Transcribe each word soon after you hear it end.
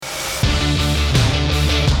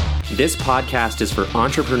This podcast is for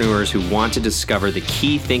entrepreneurs who want to discover the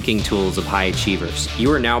key thinking tools of high achievers. You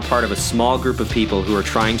are now part of a small group of people who are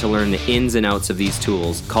trying to learn the ins and outs of these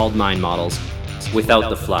tools, called mind models, without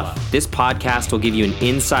the fluff. This podcast will give you an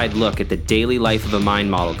inside look at the daily life of a mind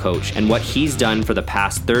model coach and what he's done for the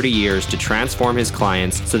past 30 years to transform his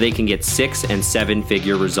clients so they can get 6- and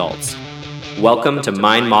 7-figure results. Welcome to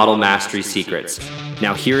Mind Model Mastery Secrets.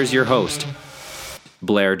 Now here's your host,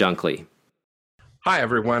 Blair Dunkley. Hi,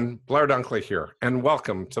 everyone. Blair Dunkley here, and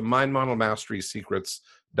welcome to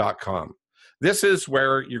MindModelMasterySecrets.com. This is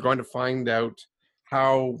where you're going to find out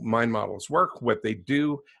how mind models work, what they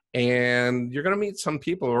do, and you're going to meet some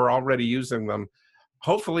people who are already using them,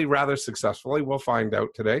 hopefully rather successfully. We'll find out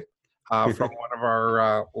today from one of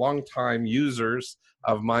our longtime users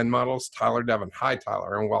of mind models, Tyler Devon. Hi,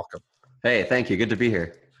 Tyler, and welcome. Hey, thank you. Good to be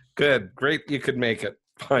here. Good. Great you could make it,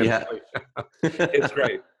 finally. Yeah. It's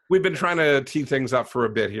great. We've been trying to tee things up for a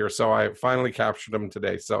bit here, so I finally captured them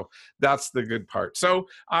today. So that's the good part. So,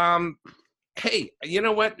 hey, you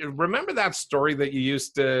know what? Remember that story that you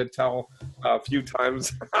used to tell a few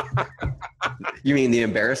times? You mean the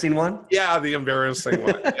embarrassing one? Yeah, the embarrassing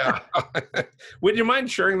one. Yeah. Would you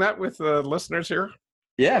mind sharing that with the listeners here?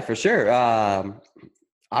 Yeah, for sure.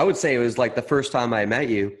 I would say it was like the first time I met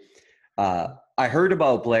you. I heard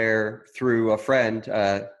about Blair through a friend,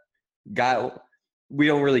 guy. We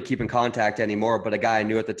don't really keep in contact anymore, but a guy I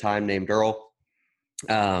knew at the time named Earl.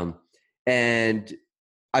 And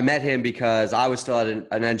I met him because I was still at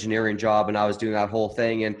an engineering job and I was doing that whole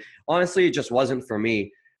thing. And honestly, it just wasn't for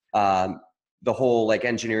me. The whole like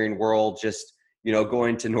engineering world, just, you know,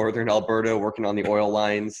 going to Northern Alberta, working on the oil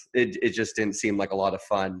lines, it just didn't seem like a lot of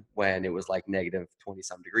fun when it was like negative 20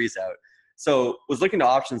 some degrees out. So was looking to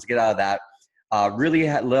options to get out of that. Really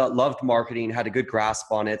loved marketing, had a good grasp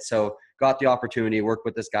on it. So got the opportunity to work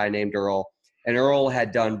with this guy named Earl. And Earl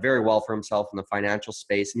had done very well for himself in the financial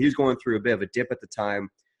space. And he was going through a bit of a dip at the time.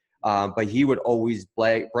 But he would always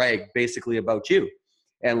brag basically about you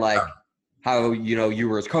and like how, you know, you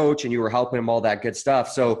were his coach and you were helping him, all that good stuff.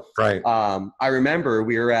 So right. I remember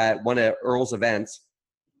we were at one of Earl's events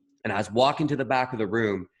and I was walking to the back of the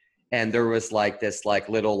room and there was like this like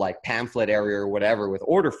little like pamphlet area or whatever with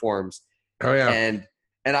order forms. Oh yeah.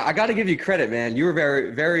 And I got to give you credit, man. You were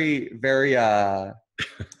very, very, very,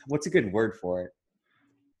 what's a good word for it?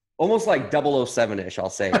 Almost like 007-ish, I'll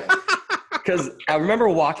say. Because I remember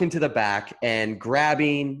walking to the back and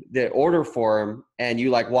grabbing the order form and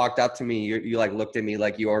you like walked up to me. You like looked at me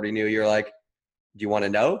like you already knew. You're like, do you want to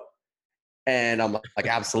know? And I'm like,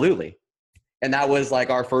 absolutely. And that was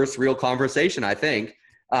like our first real conversation, I think.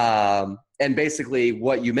 And basically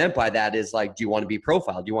what you meant by that is like, do you want to be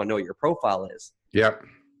profiled? Do you want to know what your profile is? Yep.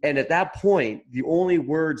 And at that point, the only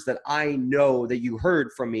words that I know that you heard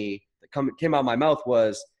from me that came out of my mouth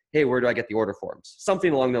was, hey, where do I get the order forms?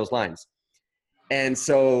 Something along those lines. And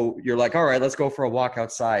so you're like, all right, let's go for a walk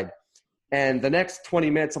outside. And the next 20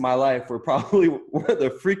 minutes of my life were probably one of the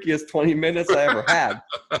freakiest 20 minutes I ever had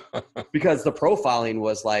because the profiling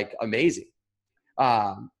was like amazing.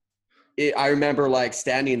 I remember like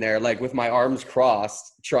standing there, like with my arms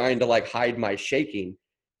crossed, trying to like hide my shaking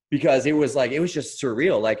because it was just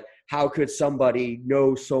surreal. Like how could somebody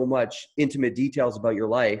know so much intimate details about your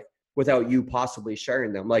life without you possibly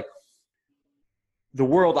sharing them? Like the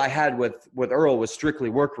world I had with Earl was strictly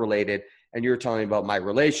work related. And you're telling me about my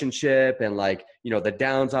relationship and like, you know, the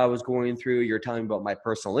downs I was going through. You're telling me about my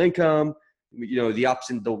personal income, you know, the ups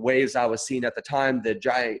and the waves I was seeing at the time, the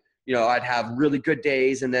giant, you know, I'd have really good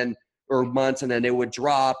days and then, or months, and then it would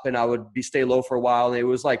drop and I would stay low for a while. And it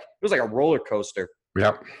was like a roller coaster.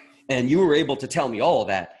 Yep. And you were able to tell me all of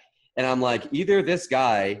that. And I'm like, either this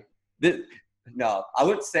guy, no, I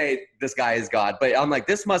wouldn't say this guy is God, but I'm like,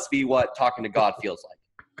 this must be what talking to God feels like.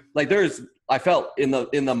 Like I felt in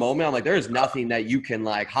the moment, I'm like, there's nothing that you can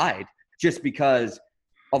like hide just because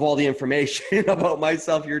of all the information about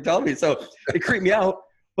myself you're telling me. So it creeped me out.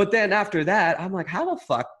 But then after that, I'm like, how the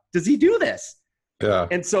fuck does he do this? Yeah.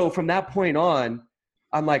 And so from that point on,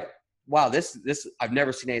 I'm like, wow, this I've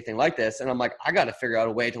never seen anything like this. And I'm like, I got to figure out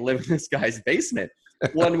a way to live in this guy's basement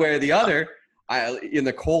one way or the other. In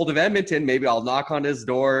the cold of Edmonton, maybe I'll knock on his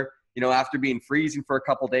door, you know, after being freezing for a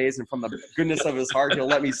couple of days and from the goodness of his heart, he'll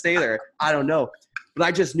let me stay there. I don't know. But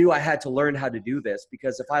I just knew I had to learn how to do this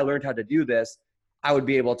because if I learned how to do this, I would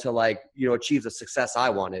be able to like, you know, achieve the success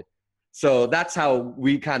I wanted. So that's how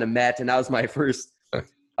we kind of met. And that was my first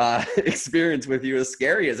experience with you, as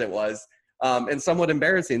scary as it was. And somewhat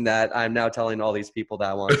embarrassing that I'm now telling all these people that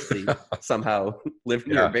I want to somehow live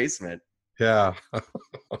in your basement. Yeah.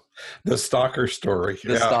 The stalker story.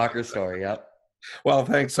 The stalker story, yep. Well,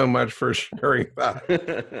 thanks so much for sharing that.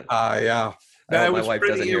 Yeah. I hope It my was wife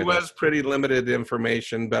doesn't pretty, hear it this. was pretty limited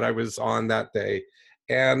information, but I was on that day.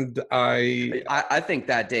 And I think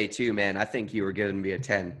that day too, man. I think you were giving me a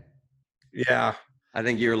 10. yeah, I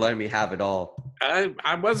think you were letting me have it all.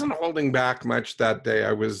 I wasn't holding back much that day.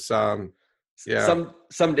 I was, yeah,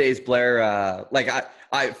 Some days, Blair, like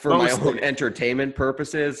I for my own mostly. entertainment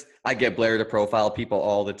purposes, I get Blair to profile people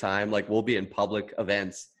all the time. Like we'll be in public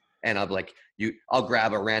events, and I'm like, I'll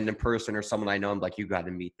grab a random person or someone I know. I'm like, you got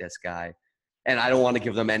to meet this guy, and I don't want to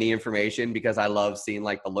give them any information because I love seeing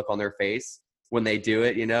like the look on their face when they do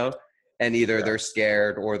it, and either Yeah. they're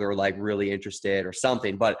scared or they're like really interested or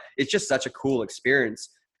something. But it's just such a cool experience.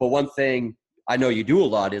 But one thing I know you do a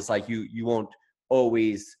lot is like you won't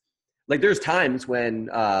always. Like there's times when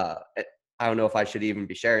I don't know if I should even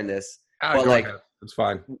be sharing this, but Go like ahead. It's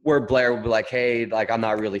fine. where Blair would be like, hey, like I'm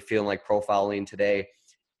not really feeling like profiling today.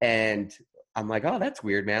 And I'm like, oh, that's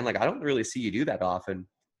weird, man. Like I don't really see you do that often.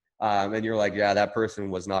 And you're like, yeah, that person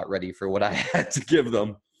was not ready for what I had to give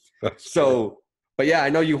them. That's So, but yeah, I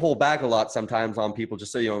know you hold back a lot sometimes on people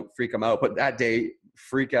just so you don't freak them out. But that day,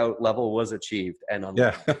 freak out level was achieved and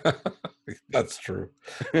yeah, that's true.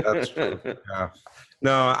 That's true. Yeah.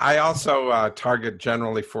 No, I also target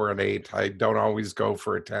generally for an 8. I don't always go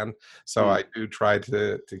for a 10, so I do try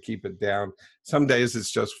to keep it down. Some days it's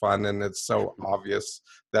just fun, and it's so obvious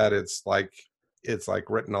that it's like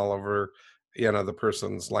written all over, the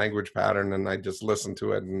person's language pattern, and I just listen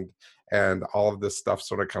to it, and all of this stuff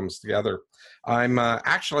sort of comes together. I'm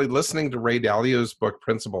actually listening to Ray Dalio's book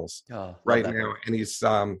Principles right now, and he's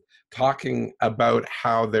talking about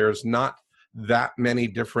how there's not that many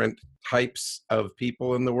different types of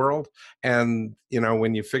people in the world, and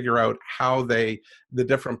when you figure out how the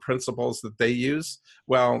different principles that they use,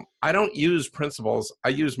 well, I don't use principles, I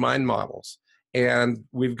use mind models, and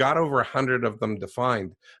we've got over 100 of them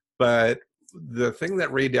defined. But the thing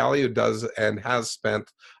that Ray Dalio does and has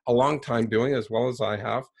spent a long time doing, as well as I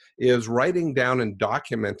have, is writing down and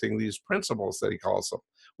documenting these principles that he calls them.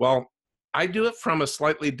 Well, I do it from a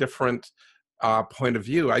slightly different point of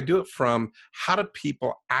view. I do it from how do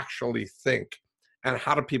people actually think and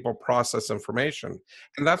how do people process information.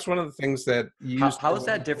 And that's one of the things that how is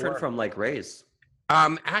that different from like Ray's?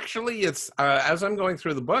 Actually, it's as I'm going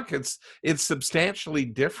through the book, it's substantially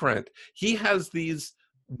different. He has these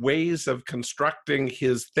ways of constructing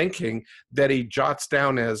his thinking that he jots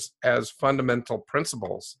down as fundamental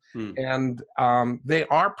principles, and they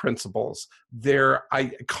are principles. They're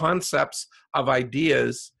concepts of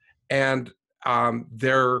ideas, and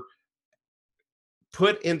they're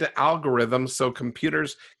put into algorithms so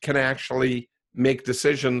computers can actually make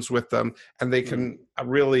decisions with them, and they can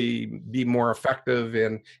really be more effective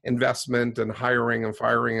in investment and hiring and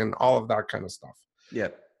firing and all of that kind of stuff. Yeah.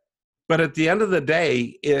 But at the end of the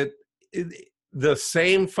day, the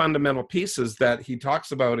same fundamental pieces that he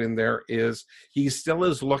talks about in there is he still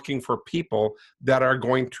is looking for people that are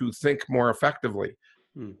going to think more effectively.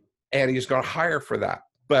 And he's going to hire for that.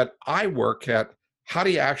 But I work at how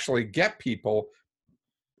do you actually get people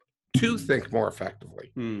to think more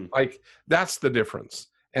effectively? Like that's the difference.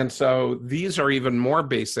 And so these are even more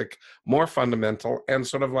basic, more fundamental, and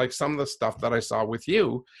sort of like some of the stuff that I saw with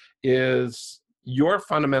you is your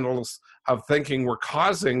fundamentals of thinking were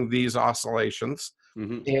causing these oscillations,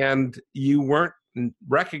 and you weren't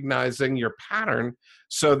recognizing your pattern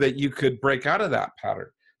so that you could break out of that pattern.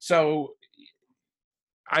 So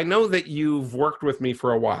I know that you've worked with me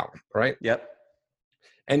for a while, right? Yep.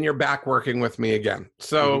 And you're back working with me again.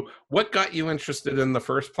 So what got you interested in the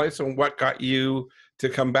first place, and what got you to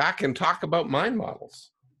come back and talk about mind models?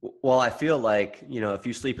 Well, I feel like, if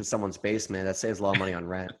you sleep in someone's basement, that saves a lot of money on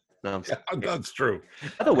rent. No, yeah, that's true.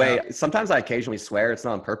 By the way, sometimes I occasionally swear. It's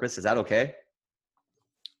not on purpose. Is that okay?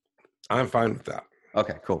 I'm fine with that.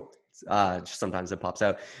 Okay, cool. Just sometimes it pops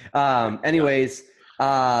out. Anyways,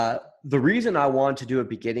 the reason I wanted to do it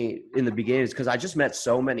in the beginning is because I just met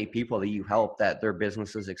so many people that you helped that their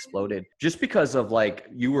businesses exploded just because of like,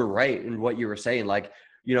 you were right in what you were saying. Like,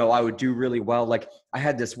 I would do really well. Like I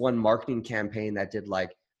had this one marketing campaign that did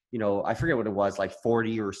like, I forget what it was, like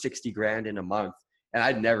 40 or 60 grand in a month. And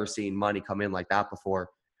I'd never seen money come in like that before.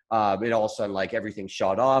 It all of a sudden, like everything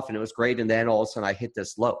shot off and it was great. And then all of a sudden I hit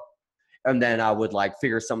this low. And then I would like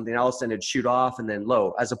figure something else and it'd shoot off and then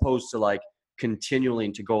low, as opposed to like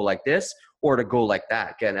continuing to go like this or to go like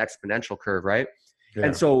that, get an exponential curve, right? Yeah.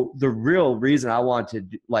 And so the real reason I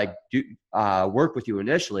wanted to work with you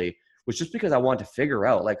initially was just because I wanted to figure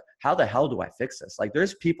out like, how the hell do I fix this? Like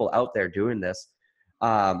there's people out there doing this.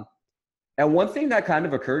 And one thing that kind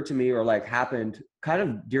of occurred to me or like happened kind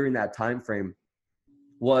of during that time frame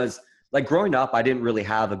was like growing up, I didn't really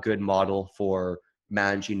have a good model for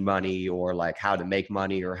managing money or like how to make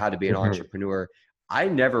money or how to be an entrepreneur. I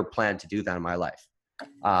never planned to do that in my life.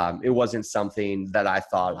 It wasn't something that I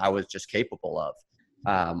thought I was just capable of.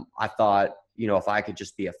 I thought, you know, if I could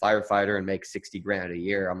just be a firefighter and make 60 grand a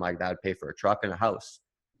year, I'm like, that would pay for a truck and a house.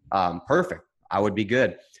 Perfect. I would be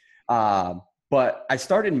good. But I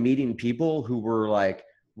started meeting people who were like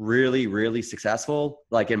really, really successful.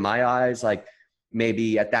 Like in my eyes, like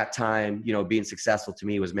maybe at that time, you know, being successful to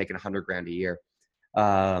me was making 100 grand a year.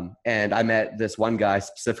 And I met this one guy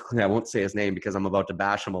specifically, I won't say his name because I'm about to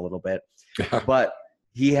bash him a little bit, but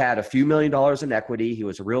he had a few $1 million in equity. He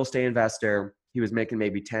was a real estate investor. He was making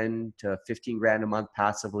maybe 10 to 15 grand a month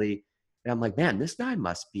passively. And I'm like, man, this guy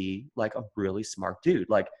must be like a really smart dude.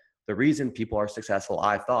 Like the reason people are successful,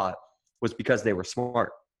 I thought, was because they were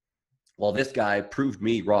smart. Well, this guy proved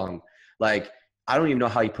me wrong. Like, I don't even know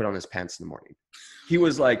how he put on his pants in the morning. He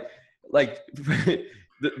was like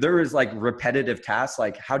there was like repetitive tasks.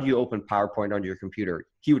 Like, how do you open PowerPoint on your computer?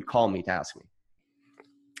 He would call me to ask me.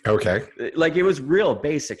 Okay. Like it was real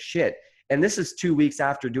basic shit. And this is 2 weeks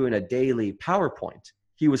after doing a daily PowerPoint.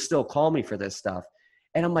 He was still calling me for this stuff.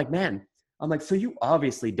 And I'm like, man, so you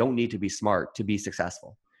obviously don't need to be smart to be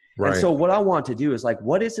successful. Right. And so what I want to do is like,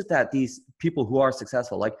 what is it that these people who are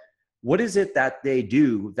successful, like, what is it that they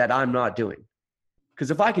do that I'm not doing? Because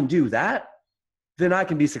if I can do that, then I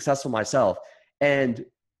can be successful myself. And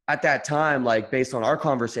at that time, like based on our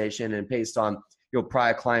conversation and based on, you know,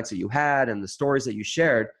 prior clients that you had and the stories that you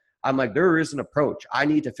shared, I'm like, there is an approach. I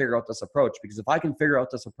need to figure out this approach, because if I can figure out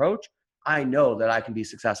this approach, I know that I can be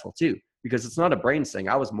successful too, because it's not a brains thing.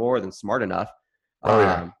 I was more than smart enough.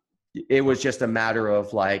 It was just a matter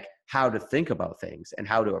of like how to think about things and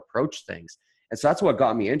how to approach things. And so that's what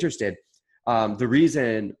got me interested. The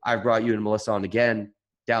reason I brought you and Melissa on again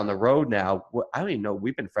down the road now, I don't even know,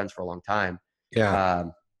 we've been friends for a long time. Yeah.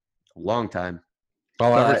 A long time.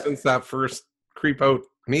 Well, ever since that first creep out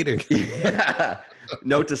meeting. Yeah.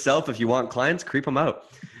 Note to self, if you want clients, creep them out.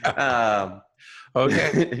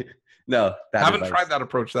 Okay. No. Haven't tried that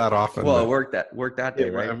approach that often. Well, it worked that day,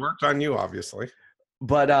 right? It worked on you, obviously.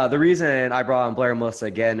 But the reason I brought on Blair and Melissa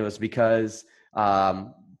again was because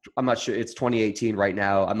I'm not sure, it's 2018 right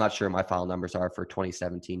now. I'm not sure my file numbers are for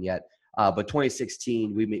 2017 yet. But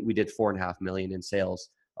 2016, we did $4.5 million in sales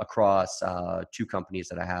across 2 companies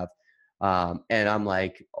that I have. And I'm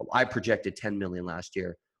like, I projected 10 million last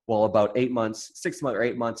year. Well, about 8 months, 6 months or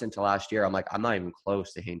 8 months into last year, I'm like, I'm not even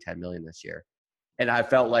close to hitting 10 million this year. And I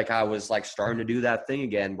felt like I was like starting to do that thing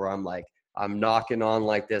again where I'm like, I'm knocking on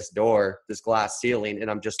like this door, this glass ceiling, and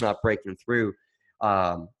I'm just not breaking through.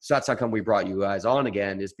 So that's how come we brought you guys on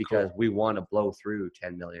again, is because we want to blow through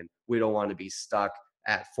 10 million. We don't want to be stuck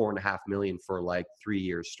at 4.5 million for like 3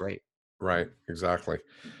 years straight. Right, exactly.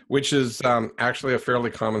 Which is actually a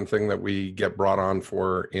fairly common thing that we get brought on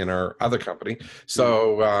for in our other company.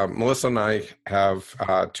 So Melissa and I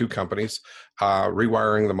have 2 companies,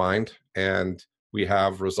 Rewiring the Mind, and we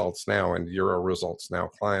have Results Now, and you're a Results Now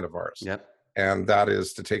client of ours. Yep. And that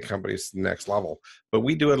is to take companies to the next level. But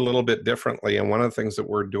we do it a little bit differently. And one of the things that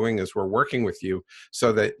we're doing is we're working with you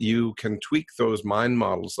so that you can tweak those mind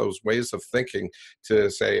models, those ways of thinking,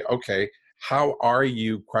 to say, okay, how are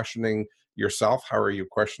you questioning yourself? How are you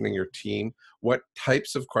questioning your team? What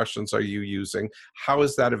types of questions are you using? How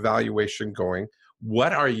is that evaluation going?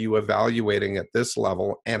 What are you evaluating at this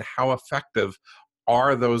level? And how effective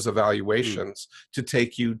are those evaluations to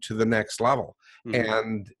take you to the next level?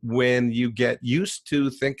 And when you get used to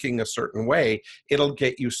thinking a certain way, it'll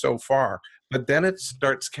get you so far. But then it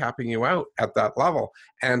starts capping you out at that level.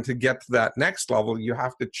 And to get to that next level, you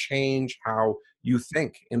have to change how you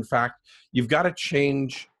think. In fact, you've got to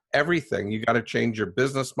change everything. You got to change your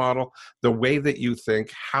business model, the way that you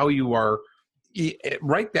think, how you are,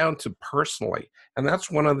 right down to personally. And that's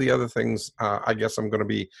one of the other things I guess I'm going to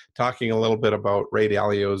be talking a little bit about Ray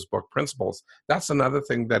Dalio's book, Principles. That's another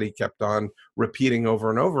thing that he kept on repeating over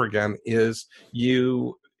and over again is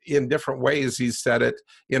you, in different ways, he said it,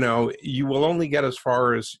 you know, you will only get as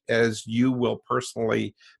far as you will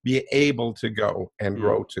personally be able to go and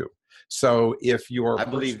grow to. So if you're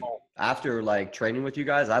after like training with you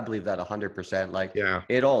guys, I believe that 100%, like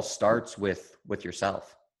it all starts with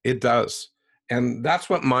yourself. It does. And that's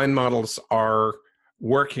what mind models are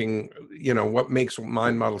working, you know, what makes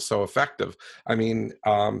mind models so effective. I mean,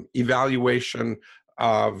 evaluation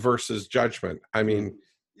versus judgment. I mean,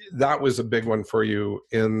 that was a big one for you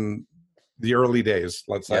in the early days,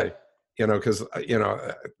 let's say, you know, because, you know,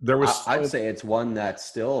 there was... I'd say it's one that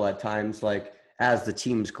still at times, like as the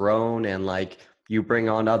team's grown and like you bring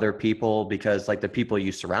on other people, because like the people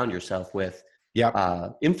you surround yourself with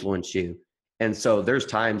influence you. And so there's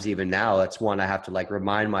times even now, that's one I have to like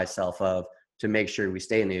remind myself of to make sure we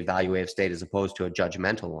stay in the evaluative state as opposed to a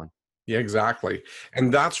judgmental one. Yeah, exactly.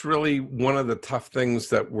 And that's really one of the tough things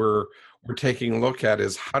that we're taking a look at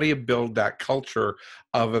is how do you build that culture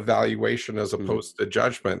of evaluation as opposed to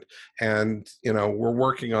judgment? And, we're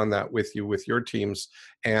working on that with you, with your teams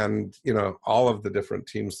and, all of the different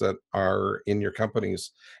teams that are in your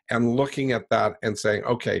companies, and looking at that and saying,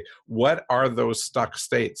 okay, what are those stuck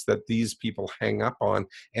states that these people hang up on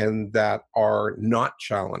and that are not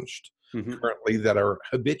challenged currently, that are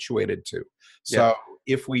habituated to? So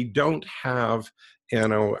if we don't have,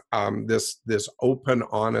 this open,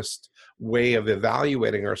 honest way of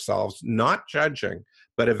evaluating ourselves, not judging,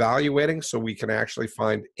 but evaluating so we can actually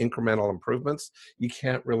find incremental improvements, you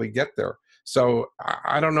can't really get there. So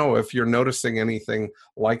I don't know if you're noticing anything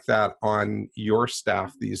like that on your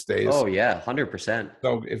staff these days. Oh yeah, 100%.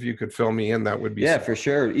 So if you could fill me in, that would be for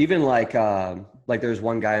sure. Even like there's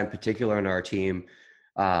one guy in particular in our team.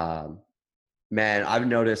 Man, I've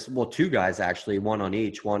noticed, well, two guys actually, one on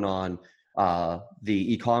each, one on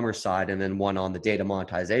the e-commerce side and then one on the data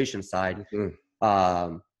monetization side.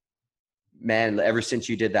 Man, ever since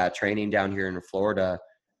you did that training down here in Florida,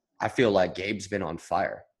 I feel like Gabe's been on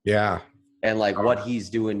fire. Yeah. And like what he's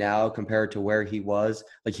doing now compared to where he was,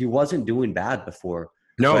 like he wasn't doing bad before.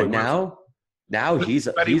 No, but now he's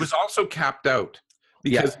he was also capped out.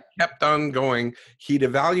 Because he kept on going, he'd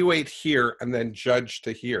evaluate here and then judge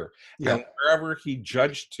to here. And wherever he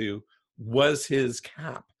judged to was his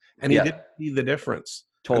cap. And he didn't see the difference.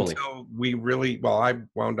 Totally. Until I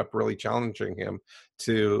wound up really challenging him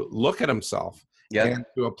to look at himself and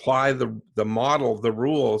to apply the model, the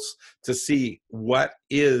rules, to see what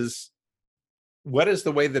is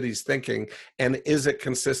the way that he's thinking and is it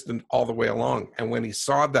consistent all the way along. And when he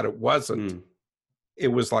saw that it wasn't, it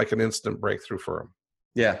was like an instant breakthrough for him.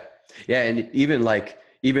 Yeah. And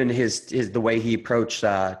even his the way he approached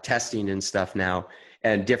testing and stuff now,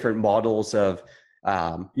 and different models of,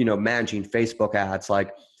 managing Facebook ads.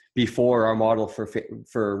 Like before, our model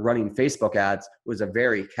for running Facebook ads was a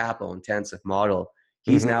very capital intensive model.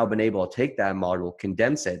 He's now been able to take that model,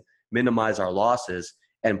 condense it, minimize our losses,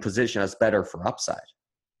 and position us better for upside.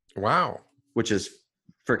 Wow. Which is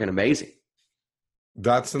freaking amazing.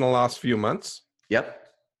 That's in the last few months? Yep.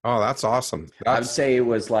 Oh, that's awesome. I would say it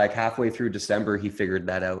was like halfway through December he figured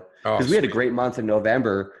that out. Because we had a great month in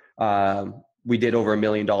November. We did over $1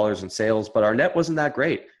 million in sales, but our net wasn't that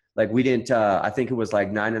great. Like we didn't, I think it was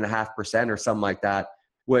like 9.5% or something like that,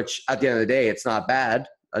 which at the end of the day, it's not bad.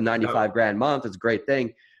 A 95 grand month is a great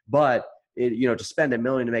thing. But to spend $1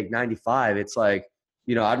 million to make 95, it's like,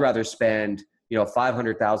 I'd rather spend,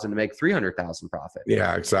 500,000 to make 300,000 profit.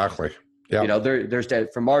 Yeah, exactly. Yeah. There's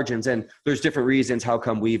for margins, and there's different reasons how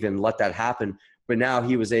come we even let that happen. But now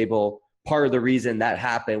he was able, part of the reason that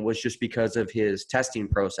happened was just because of his testing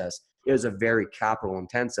process. It was a very capital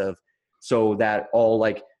intensive, so that all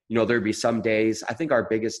there'd be some days, I think our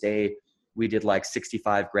biggest day, we did like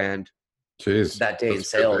 65 grand that day in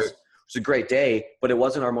sales. It was a great day, but it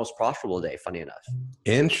wasn't our most profitable day, funny enough.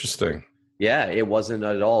 Interesting. Yeah, it wasn't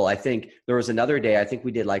at all. I think there was another day, I think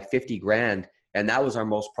we did like 50 grand. And that was our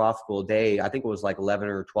most profitable day. I think it was like 11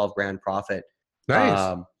 or 12 grand profit.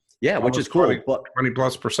 Nice. Which is cool.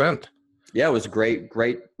 20+%. Yeah, it was a great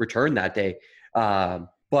return that day.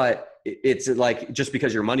 But it's like, just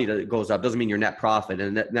because your money goes up doesn't mean your net profit.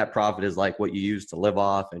 And net profit is like what you use to live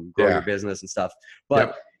off and grow your business and stuff.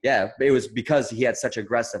 But it was because he had such an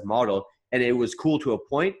aggressive model, and it was cool to a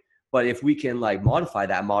point. But if we can like modify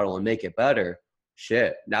that model and make it better,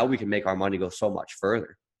 now we can make our money go so much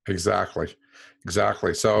further. Exactly.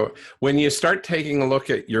 So when you start taking a look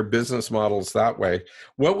at your business models that way,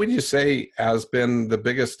 what would you say has been the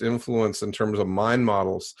biggest influence in terms of mind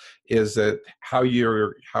models? Is it how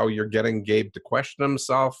you're getting Gabe to question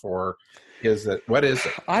himself, or what is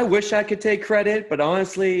it? I wish I could take credit, but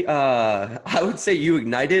honestly, I would say you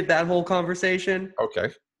ignited that whole conversation. Okay.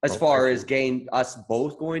 As far as us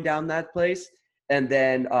both going down that place, and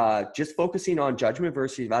then just focusing on judgment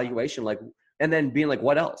versus evaluation, and then being like,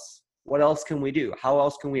 what else? What else can we do? How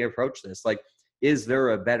else can we approach this? Like, is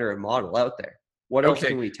there a better model out there? What else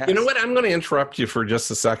can we test? You know what? I'm going to interrupt you for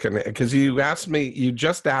just a second, because you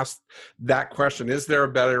just asked that question. Is there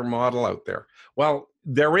a better model out there? Well,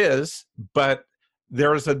 there is, but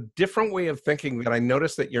there is a different way of thinking that I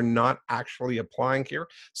noticed that you're not actually applying here.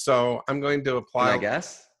 So I'm going to apply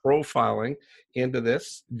profiling into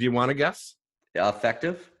this. Do you want to guess?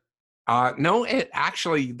 Effective? No,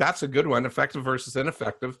 that's a good one. Effective versus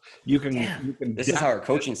ineffective. You can. This is how our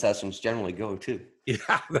coaching sessions generally go too.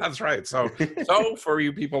 Yeah, that's right. So for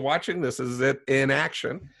you people watching, this is it in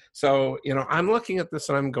action. So, I'm looking at this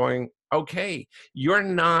and I'm going, okay, you're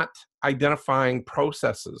not identifying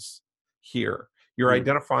processes here. You're Hmm.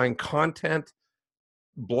 identifying content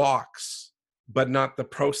blocks, but not the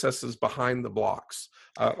processes behind the blocks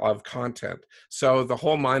of content. So the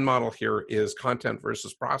whole mind model here is content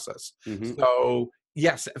versus process. Hmm. So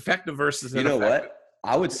yes, effective versus You know ineffective. what?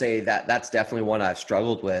 I would say that that's definitely one I've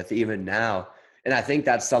struggled with even now. And I think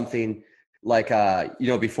that's something like,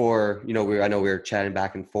 before, I know we were chatting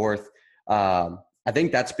back and forth. I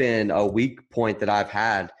think that's been a weak point that I've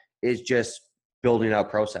had is just building out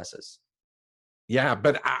processes. Yeah,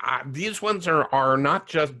 but these ones are not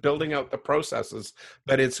just building out the processes,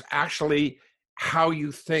 but it's actually how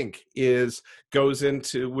you think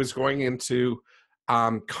was going into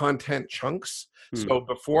content chunks. Hmm. So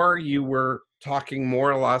before you were talking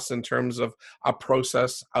more or less in terms of a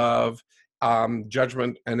process of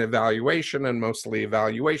judgment and evaluation, and mostly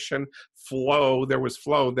evaluation flow. There was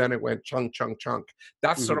flow, then it went chunk, chunk, chunk.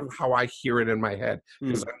 That's Hmm. sort of how I hear it in my head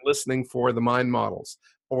because Hmm. I'm listening for the mind models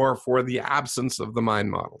or for the absence of the mind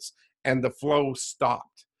models. And the flow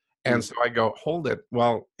stopped. Hmm. And so I go, hold it.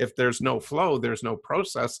 Well, if there's no flow, there's no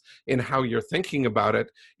process in how you're thinking about it.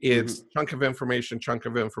 Hmm. It's chunk of information, chunk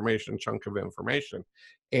of information, chunk of information.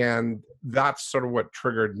 And that's sort of what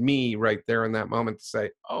triggered me right there in that moment to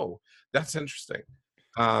say, oh, that's interesting.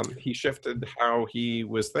 He shifted how he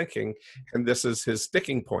was thinking, and this is his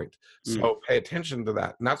sticking point. Hmm. So pay attention to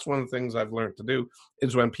that. And that's one of the things I've learned to do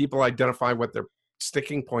is when people identify what their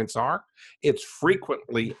sticking points are, it's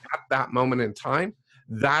frequently at that moment in time.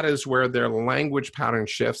 That is where their language pattern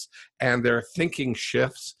shifts and their thinking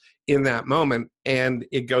shifts in that moment. And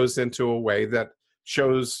it goes into a way that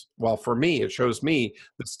shows, well, for me, it shows me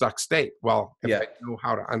the stuck state. Well, if Yeah. I know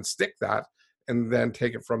how to unstick that and then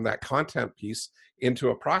take it from that content piece into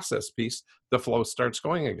a process piece, the flow starts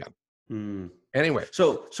going again. Hmm. Anyway,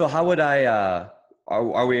 So how would I,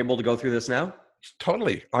 are we able to go through this now?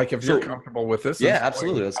 totally. Like if you're So comfortable with this, yeah, it's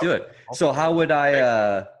absolutely. going. Let's do it. So how would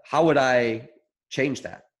I change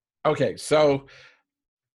that? Okay, so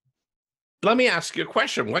let me ask you a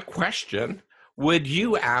question. What question would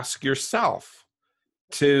you ask yourself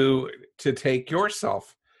to take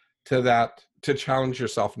yourself to that, to challenge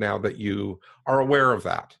yourself now that you are aware of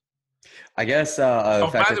that? I guess Oh, by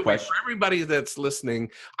effective the way, question. for everybody that's listening,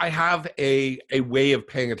 I have a way of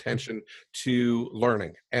paying attention to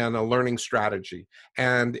learning and a learning strategy.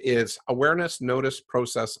 And it's awareness, notice,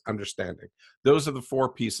 process, understanding. Those are the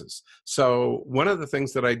 4 pieces. So one of the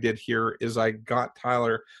things that I did here is I got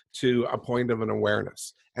Tyler to a point of an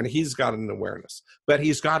awareness. And he's got an awareness. But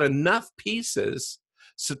he's got enough pieces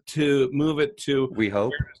to move it to We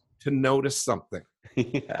hope. awareness, to notice something.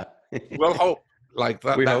 Yeah. We'll hope. Like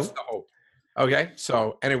that, We that's hope. the hope. Okay,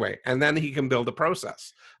 so anyway, and then he can build a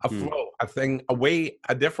process, a Hmm. flow, a thing,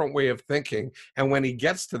 a different way of thinking. And when he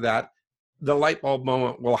gets to that, the light bulb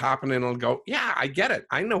moment will happen and he'll go, yeah, I get it.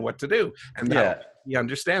 I know what to do. And that Yeah. he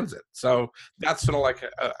understands it. So that's sort of like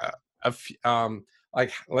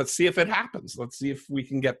like, let's see if it happens. Let's see if we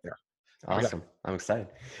can get there. Okay, Awesome. I'm excited.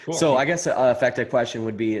 cool. So I guess an effective question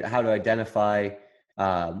would be how to identify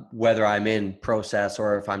whether I'm in process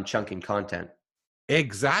or if I'm chunking content.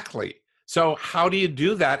 Exactly. So how do you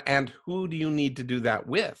do that? And who do you need to do that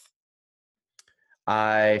with?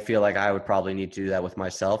 I feel like I would probably need to do that with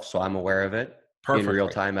myself, so I'm aware of it in real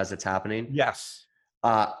Perfectly. time as it's happening. Yes.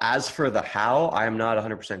 As for the how, I am not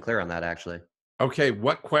 100% clear on that, actually. Okay,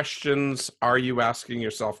 what questions are you asking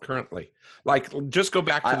yourself currently? Like, just go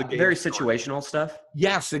back to the game. Very story. situational stuff.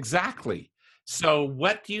 Yes, exactly. So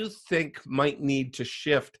what do you think might need to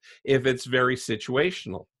shift if it's very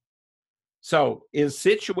situational? So is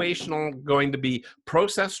situational going to be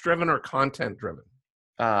process driven or content driven?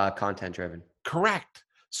 Content driven. Correct.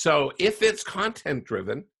 So if it's content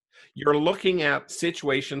driven, you're looking at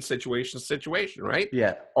situation, right?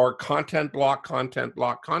 Yeah. Or content block,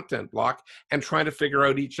 and trying to figure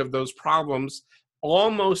out each of those problems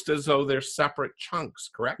almost as though they're separate chunks,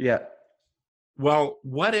 correct? Yeah. Well,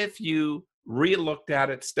 what if you re-looked at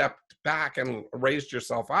it, stepped back and raised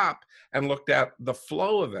yourself up and looked at the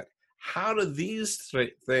flow of it? How do these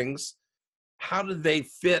things, how do they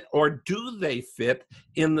fit, or do they fit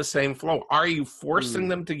in the same flow? Are you forcing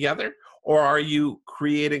them together, or are you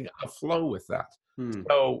creating a flow with that?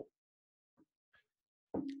 So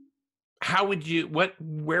how would you,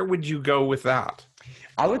 where would you go with that?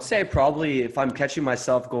 I would say probably if I'm catching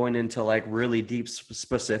myself going into like really deep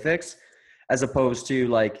specifics, as opposed to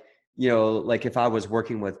like, like if I was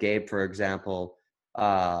working with Gabe, for example,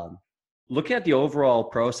 looking at the overall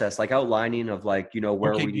process, like outlining of like,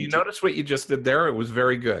 where Okay, we do you need to. notice what you just did there? It was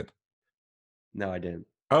very good. No, I didn't.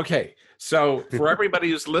 Okay, so for everybody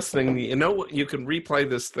who's listening, you can replay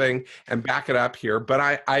this thing and back it up here,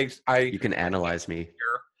 but You can analyze me.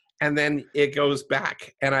 and then it goes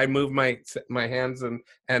back, and I move my hands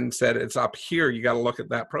and said it's up here. You got to look at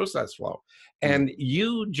that process flow, and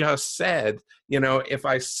you just said, if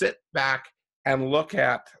I sit back and look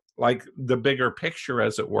at like the bigger picture,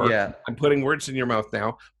 as it were. Yeah. I'm putting words in your mouth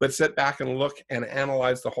now, but sit back and look and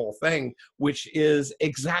analyze the whole thing, which is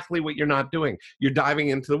exactly what you're not doing. You're diving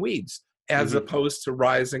into the weeds as opposed to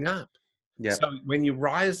rising up. Yeah. So when you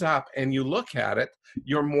rise up and you look at it,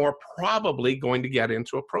 you're more probably going to get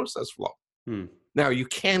into a process flow. Now, you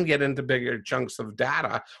can get into bigger chunks of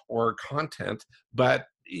data or content, but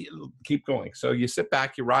keep going. So you sit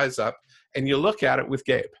back, you rise up, and you look at it with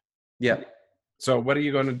Gabe. Yeah. So what are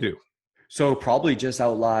you going to do? So probably just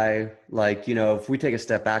outline, like, if we take a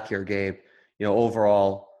step back here, Gabe,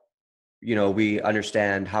 overall, we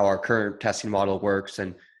understand how our current testing model works.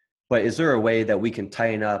 But is there a way that we can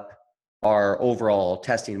tighten up our overall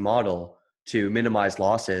testing model to minimize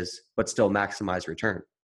losses, but still maximize return?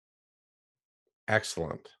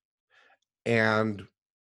 Excellent. And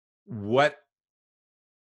what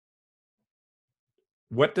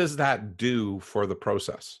does that do for the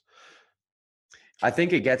process? I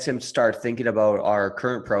think it gets him to start thinking about our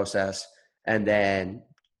current process, and then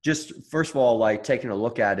just first of all, like taking a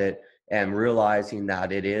look at it and realizing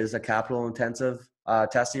that it is a capital intensive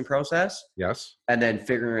testing process. Yes. And then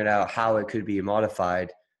figuring out how it could be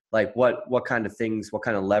modified. Like what kind of things, what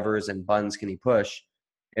kind of levers and buttons can he push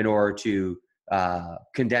in order to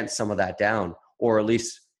condense some of that down, or at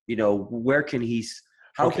least, where can he,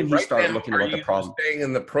 how can he start looking at what the problem? Are you staying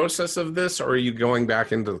in the process of this, or are you going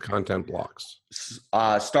back into the content blocks?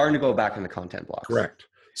 Starting to go back in the content blocks. Correct.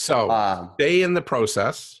 So stay in the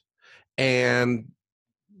process and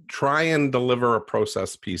try and deliver a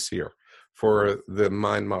process piece here for the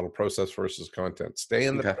mind model, process versus content. Stay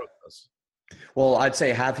in the process. Well, I'd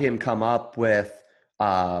say have him come up with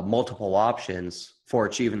multiple options for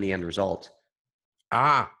achieving the end result.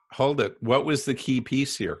 Hold it. What was the key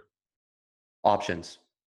piece here? Options.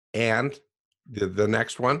 And the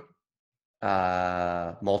next one?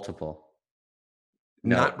 Multiple.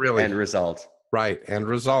 Not really. End result. Right. End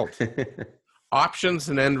result. Options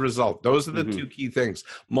and end result. Those are the two key things.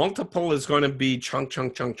 Multiple is going to be chunk.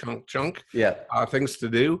 Yeah. Things to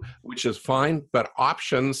do, which is fine. But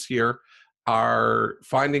options here are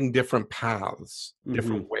finding different paths,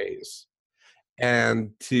 different ways,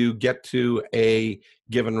 and to get to a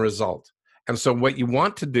given result. And so what you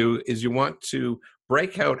want to do is you want to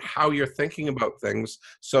break out how you're thinking about things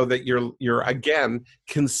so that you're again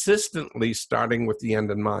consistently starting with the end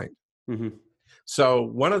in mind. So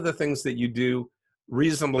one of the things that you do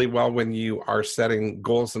reasonably well when you are setting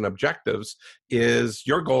goals and objectives is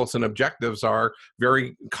your goals and objectives are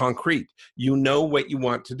very concrete. You know what you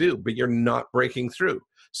want to do, but you're not breaking through.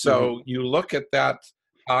 So you look at that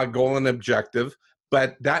goal and objective,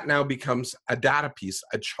 but that now becomes a data piece,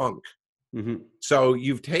 a chunk. So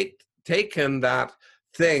you've taken that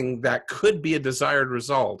thing that could be a desired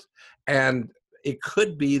result, and it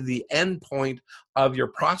could be the end point of your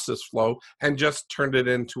process flow, and just turned it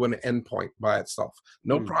into an end point by itself.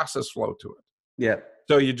 No process flow to it. Yeah.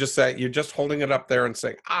 So you just say, you're just holding it up there and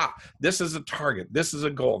saying, this is a target. This is a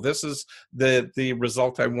goal. This is the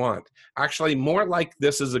result I want. Actually, more like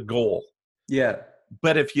this is a goal. Yeah.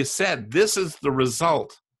 But if you said this is the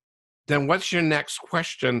result, then what's your next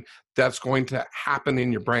question that's going to happen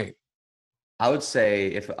in your brain? I would say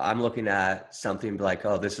if I'm looking at something like,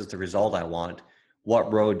 this is the result I want,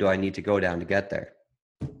 what road do I need to go down to get there?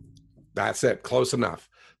 That's it. Close enough.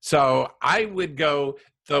 So I would go,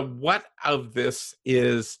 the what of this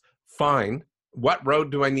is fine. What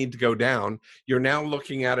road do I need to go down? You're now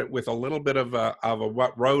looking at it with a little bit of a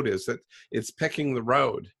what road is it? It's picking the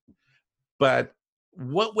road. But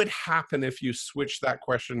what would happen if you switch that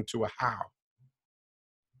question to a how?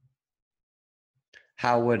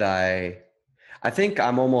 How would I think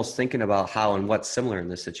I'm almost thinking about how and what's similar in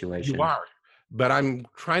this situation. You are, but I'm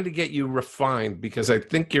trying to get you refined because I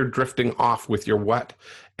think you're drifting off with your what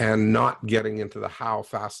and not getting into the how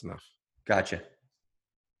fast enough. Gotcha.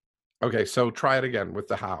 Okay, so try it again with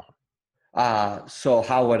the how. So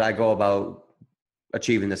how would I go about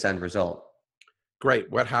achieving this end result?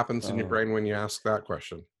 Great. What happens in your brain when you ask that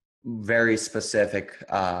question? Very specific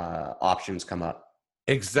options come up.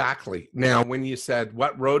 Exactly. Now, when you said,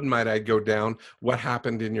 what road might I go down? What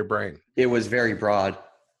happened in your brain? It was very broad.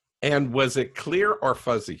 And was it clear or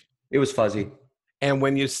fuzzy? It was fuzzy. And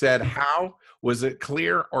when you said how, was it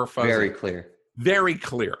clear or fuzzy? Very clear. Very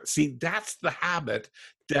clear. See, that's the habit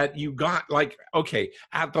that you got. Like, okay,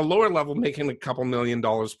 at the lower level, making a couple $1 million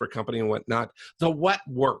per company and whatnot, the what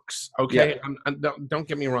works. Okay, don't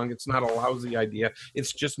get me wrong, it's not a lousy idea.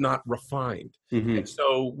 It's just not refined. And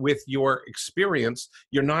so, with your experience,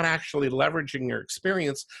 you're not actually leveraging your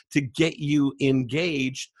experience to get you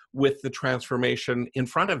engaged with the transformation in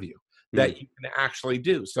front of you that you can actually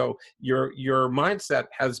do. So your mindset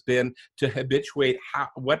has been to habituate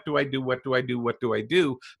what do I do, what do I do, what do I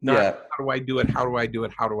do, not how do I do it, how do I do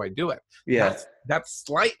it, how do I do it. That's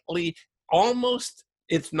slightly, almost,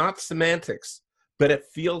 it's not semantics, but it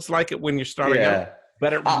feels like it when you're starting out.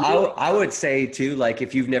 But it really, I would say too, like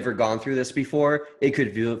if you've never gone through this before, it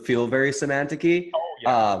could feel very semantic-y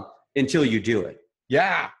until you do it.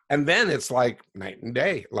 Yeah. And then it's like night and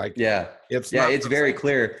day. Like, it's very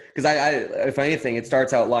clear. Because I, if anything, it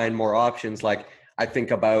starts outlining more options. Like I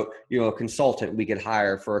think about, a consultant we could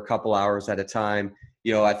hire for a couple hours at a time.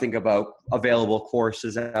 I think about available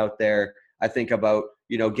courses out there. I think about,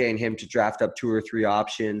 getting him to draft up 2 or 3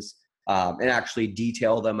 options and actually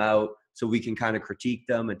detail them out so we can kind of critique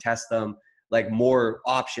them and test them. Like more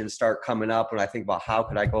options start coming up when I think about how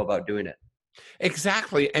could I go about doing it.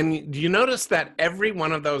 Exactly. And do you notice that every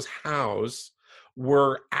one of those hows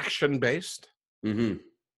were action-based?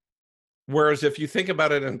 Whereas if you think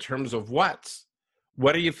about it in terms of what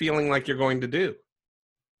are you feeling like you're going to do?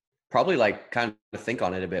 Probably like kind of think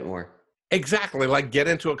on it a bit more. Exactly. Like get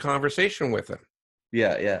into a conversation with him.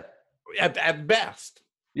 Yeah. At best.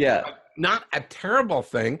 Yeah. Not a terrible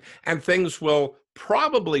thing. And things will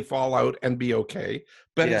probably fall out and be okay,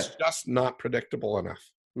 but it's just not predictable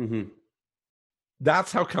enough.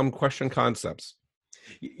 That's how come question concepts.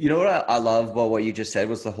 You know what I love about what you just said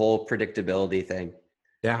was the whole predictability thing.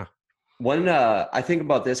 Yeah. I think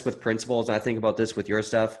about this with principles, and I think about this with your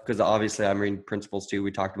stuff, because obviously I'm reading principles too.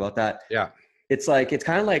 We talked about that. Yeah. It's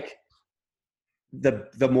kind of like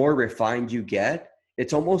the more refined you get,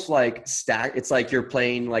 it's almost like it's like you're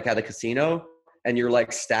playing like at a casino and you're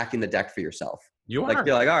like stacking the deck for yourself. You are. Like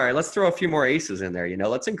you're like, all right, let's throw a few more aces in there.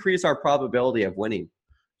 Let's increase our probability of winning.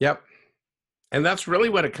 Yep. And that's really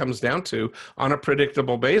what it comes down to on a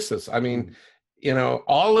predictable basis. I mean,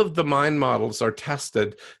 all of the mind models are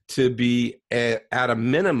tested to be at a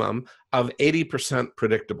minimum of 80%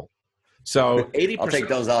 predictable. So 80%. I'll take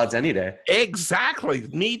those odds any day. Exactly.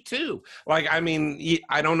 Me too. Like, I mean,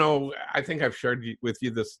 I don't know. I think I've shared with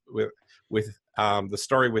you this with the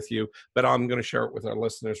story with you, but I'm going to share it with our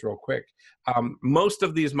listeners real quick. Most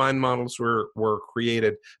of these mind models were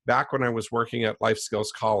created back when I was working at Life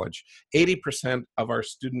Skills College. 80% of our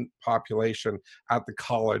student population at the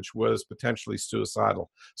college was potentially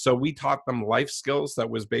suicidal. So we taught them life skills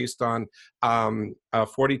that was based on a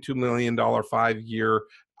 $42 million 5-year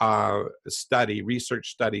research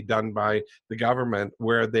study done by the government,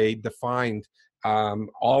 where they defined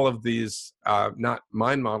all of these, not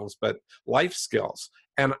mind models, but life skills.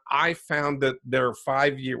 And I found that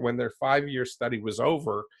when their 5-year study was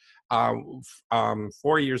over,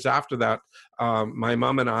 4 years after that, my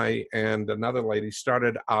mom and I and another lady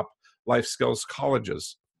started up life skills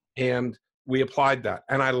colleges. And we applied that.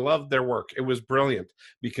 And I loved their work. It was brilliant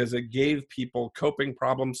because it gave people coping,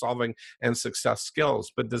 problem solving, and success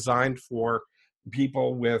skills, but designed for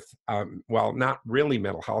people with, not really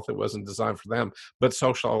mental health. It wasn't designed for them, but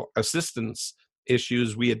social assistance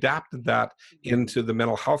issues. We adapted that into the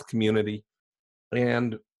mental health community.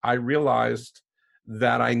 And I realized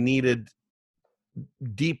that I needed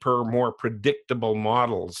deeper, more predictable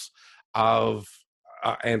models of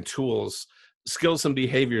and tools, skills and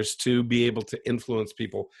behaviors to be able to influence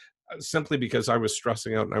people, simply because I was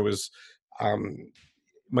stressing out and I was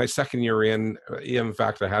my second year in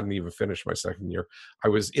fact, I hadn't even finished my second year. I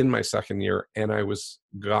was in my second year and I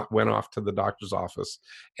went off to the doctor's office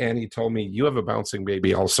and he told me, you have a bouncing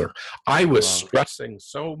baby ulcer. I was stressing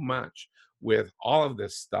so much with all of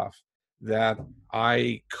this stuff that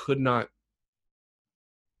I could not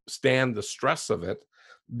stand the stress of it,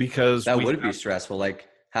 because that would be stressful. Like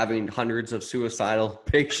having hundreds of suicidal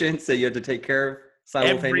patients that you have to take care of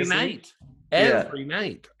simultaneously. Every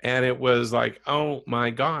night. And it was like, oh my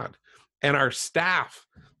God. And our staff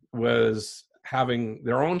was having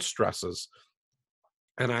their own stresses.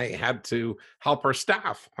 And I had to help our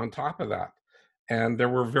staff on top of that. And there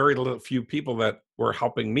were few people that were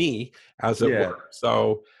helping me, as it were.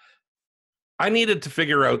 So I needed to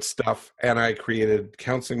figure out stuff, and I created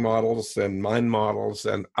counseling models and mind models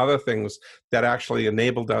and other things that actually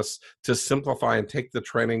enabled us to simplify and take the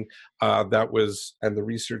training that was and the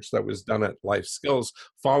research that was done at Life Skills,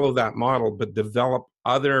 follow that model, but develop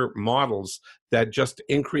other models that just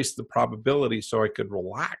increase the probability so I could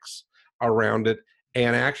relax around it.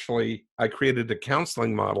 And actually, I created a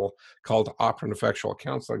counseling model called operant effectual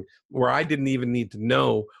counseling, where I didn't even need to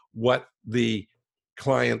know what the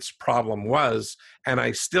client's problem was, and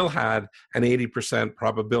I still had an 80%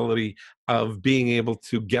 probability of being able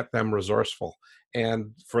to get them resourceful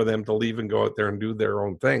and for them to leave and go out there and do their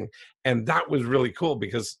own thing. And that was really cool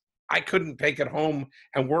because I couldn't take it home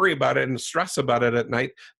and worry about it and stress about it at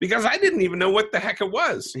night because I didn't even know what the heck it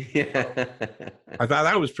was. Yeah. I thought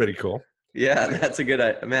that was pretty cool. Yeah, that's a good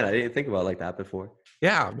man. I didn't think about it like that before.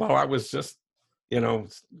 Yeah, well, I was just,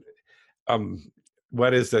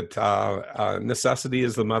 what is it? Necessity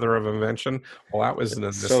is the mother of invention. Well, that was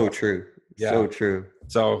So true. Yeah. So true.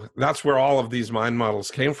 So that's where all of these mind models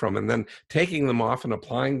came from. And then taking them off and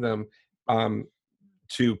applying them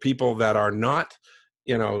to people that are not,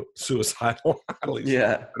 suicidal. At least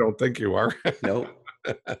Yeah. I don't think you are. Nope.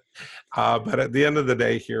 But at the end of the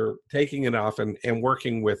day here, taking it off and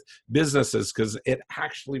working with businesses, because it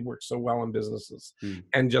actually works so well in businesses,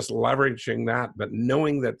 and just leveraging that, but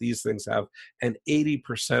knowing that these things have an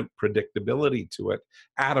 80% predictability to it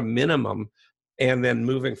at a minimum, and then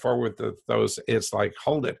moving forward with those, it's like,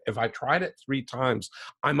 hold it. If I tried it 3 times,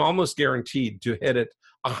 I'm almost guaranteed to hit it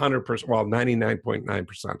 100%, well,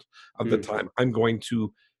 99.9% of the time. I'm going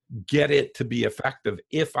to get it to be effective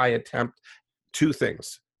if I attempt 2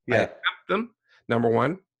 things. Yeah. I attempt them, number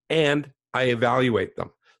 1, and I evaluate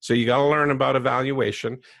them. So you got to learn about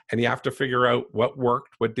evaluation, and you have to figure out what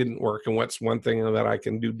worked, what didn't work, and what's one thing that I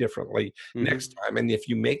can do differently next time. And if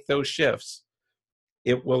you make those shifts,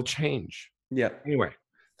 it will change. Yeah. Anyway,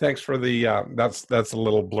 thanks for the that's a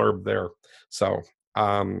little blurb there. So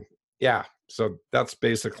yeah, so that's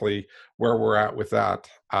basically where we're at with that.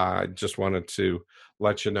 I just wanted to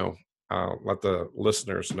let you know, let the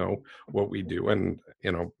listeners know what we do, and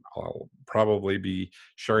I'll probably be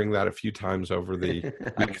sharing that a few times over the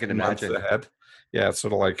I can months imagine. ahead. Yeah, it's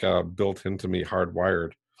sort of like built into me,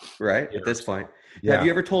 hardwired. Right at this point. Yeah. Have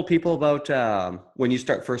you ever told people about when you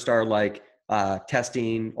first started like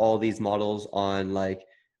testing all these models on like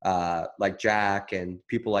Jack and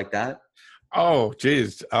people like that? Oh,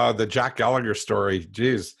 geez. The Jack Gallagher story.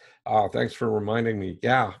 Geez. Thanks for reminding me.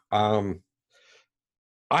 Yeah.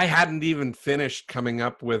 I hadn't even finished coming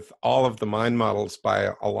up with all of the mind models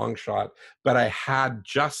by a long shot, but I had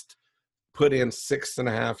just put in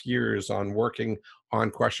 6.5 years on working on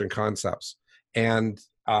question concepts. And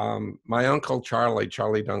my uncle, Charlie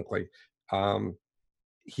Dunkley,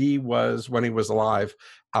 he was, when he was alive,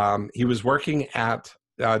 he was working at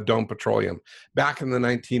Dome Petroleum back in the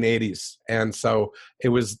 1980s. And so it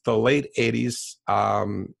was the late 80s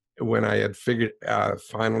when I had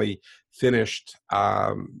finally finished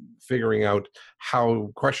figuring out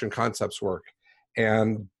how question concepts work.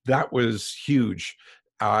 And that was huge.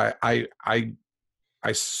 I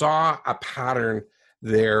saw a pattern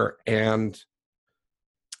there, and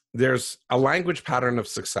there's a language pattern of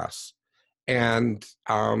success. And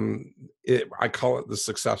I call it the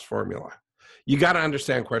success formula. You got to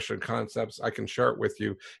understand question concepts. I can share it with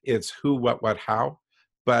you. It's who, what, how.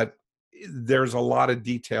 But there's a lot of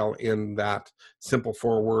detail in that simple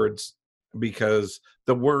 4 words, because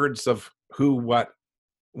the words of who, what,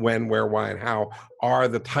 when, where, why, and how are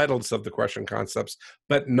the titles of the question concepts,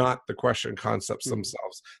 but not the question concepts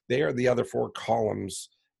themselves. They are the other 4 columns,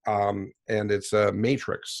 and it's a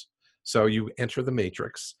matrix. So you enter the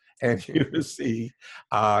matrix, and you see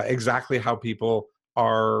exactly how people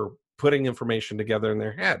are putting information together in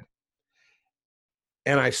their head.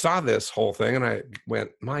 And I saw this whole thing, and I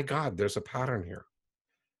went, my God, there's a pattern here.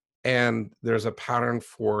 And there's a pattern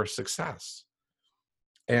for success.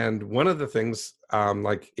 And one of the things,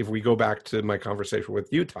 like if we go back to my conversation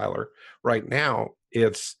with you, Tyler, right now,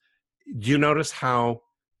 it's, do you notice how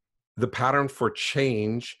the pattern for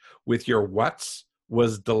change with your what's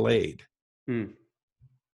was delayed?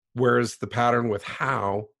 Whereas the pattern with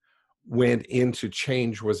how went into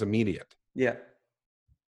change was immediate. Yeah.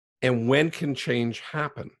 And when can change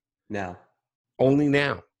happen? Now. Only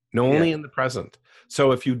now. No, only in the present.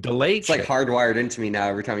 So if you delay it's like hardwired into me now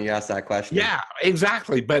every time you ask that question. Yeah,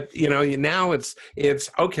 exactly. But now it's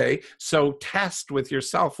okay. So test with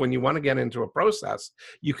yourself when you want to get into a process.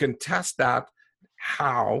 You can test that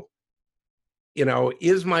how,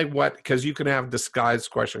 is my what, because you can have disguised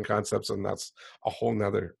question concepts, and that's a whole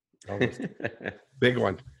nother big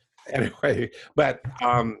one. Anyway, but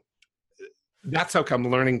that's how come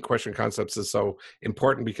learning question concepts is so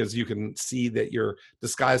important, because you can see that you're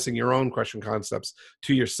disguising your own question concepts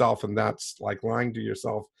to yourself. And that's like lying to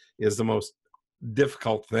yourself is the most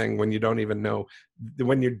difficult thing when you don't even know,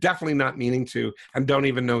 when you're definitely not meaning to and don't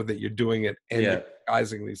even know that you're doing it, and you're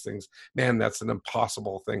disguising these things. Man, that's an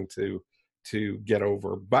impossible thing to get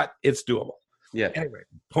over, but it's doable. Yeah. Anyway,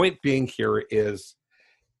 point being here is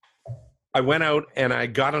I went out and I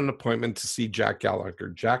got an appointment to see Jack Gallagher.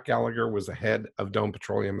 Jack Gallagher was the head of Dome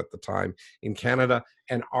Petroleum at the time in Canada,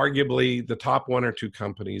 and arguably the top one or two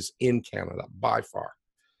companies in Canada by far.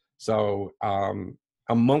 So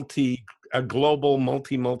a global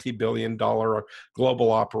multi-billion dollar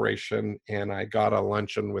global operation, and I got a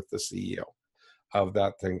luncheon with the CEO of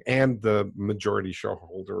that thing and the majority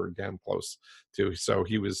shareholder, damn close to. So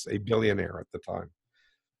he was a billionaire at the time.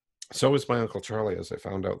 So was my Uncle Charlie, as I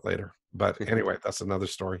found out later. But anyway, that's another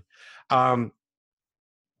story. Bottom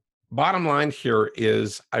line here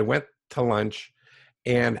is I went to lunch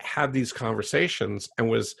and had these conversations and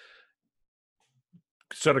was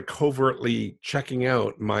sort of covertly checking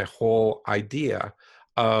out my whole idea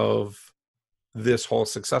of this whole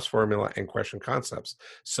success formula and question concepts.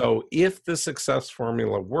 So if the success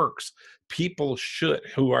formula works, people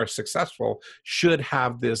who are successful should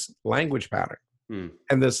have this language pattern.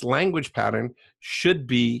 And this language pattern should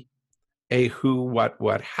be a who,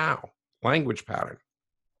 what, how language pattern.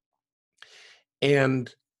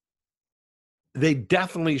 And they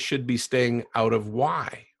definitely should be staying out of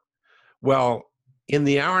why. Well, in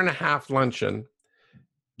the hour and a half luncheon,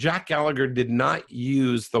 Jack Gallagher did not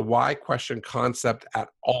use the why question concept at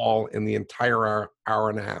all in the entire hour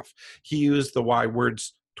and a half. He used the why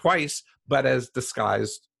words twice, but as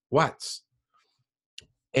disguised whats.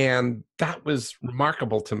 And that was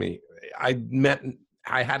remarkable to me. I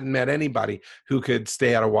hadn't met anybody who could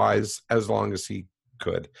stay out of whys as long as he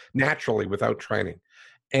could, naturally, without training.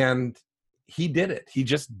 And he did it. He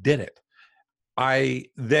just did it. I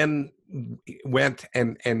then went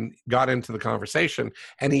and got into the conversation,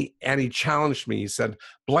 and he challenged me. He said,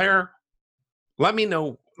 Blair, let me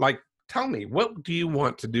know, tell me, what do you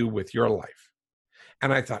want to do with your life?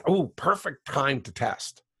 And I thought, oh, perfect time to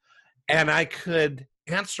test. And I could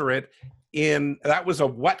answer it that was a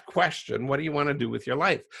what question. What do you want to do with your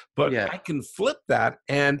life? But I can flip that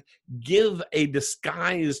and give a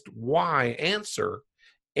disguised why answer.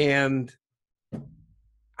 And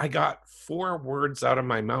I got 4 words out of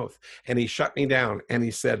my mouth, and he shut me down, and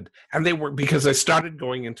he said, and they were, because I started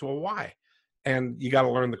going into a why. And you got to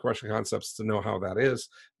learn the question concepts to know how that is.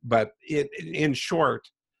 But in short,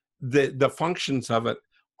 the functions of it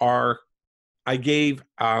are, he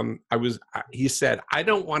said, I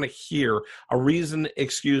don't want to hear a reason,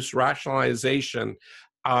 excuse, rationalization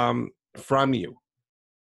from you.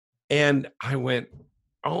 And I went,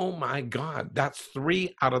 oh my God, that's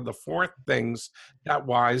 3 out of the 4 things that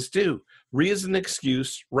whys do. Reason,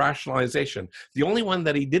 excuse, rationalization. The only one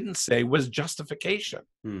that he didn't say was justification.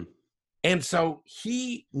 And so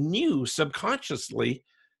he knew subconsciously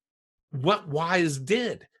what whys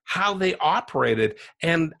did, how they operated.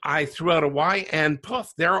 And I threw out a why, and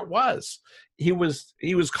poof, there it was. He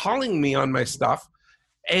was calling me on my stuff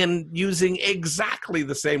and using exactly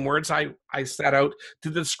the same words I set out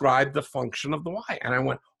to describe the function of the why. And I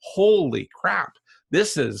went, holy crap,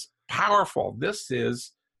 this is powerful. This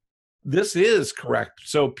is correct.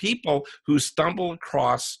 So people who stumble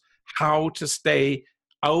across how to stay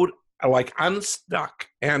out, unstuck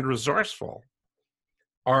and resourceful,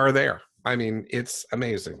 are there. I mean, it's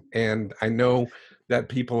amazing. And I know that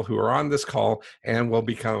people who are on this call and will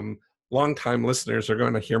become longtime listeners are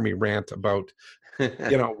going to hear me rant about,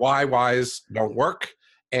 why whys don't work.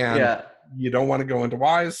 And you don't want to go into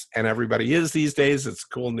whys. And everybody is these days. It's a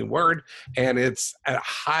cool new word. And it's a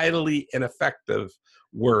highly ineffective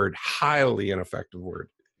word.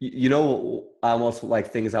 Almost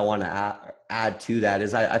like things I want to add to that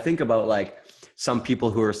is I think about some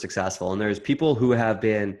people who are successful, and there's people who have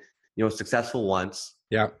been, successful once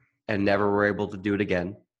and never were able to do it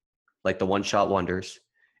again, like the one-shot wonders.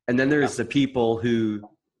 And then there's the people who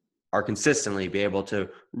are consistently be able to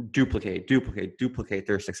duplicate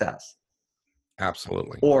their success.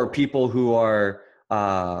 Absolutely. Or people who are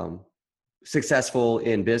successful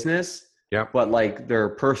in business, but their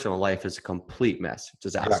personal life is a complete mess,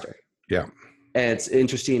 disaster. Yeah. And it's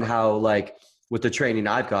interesting how with the training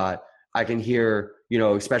I've got, I can hear,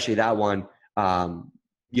 especially that one,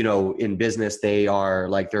 in business, they are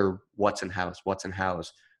they're what's in house.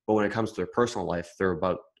 But when it comes to their personal life, they're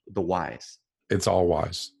about the whys. It's all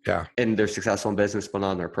whys. Yeah. And they're successful in business, but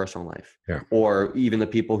not in their personal life. Yeah. Or even the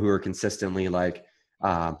people who are consistently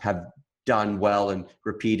have done well and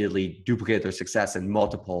repeatedly duplicated their success in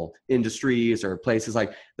multiple industries or places.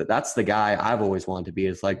 Like that's the guy I've always wanted to be.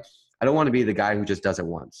 It's like, I don't want to be the guy who just does it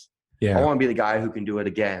once. I want to be the guy who can do it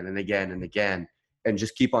again and again and again, and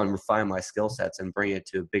just keep on refining my skill sets and bring it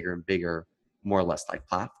to a bigger and bigger, more or less like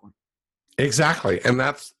platform. Exactly. And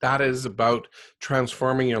that is about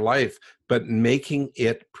transforming your life, but making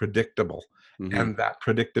it predictable. Mm-hmm. And that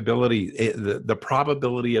predictability, the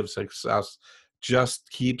probability of success just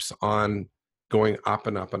keeps on going up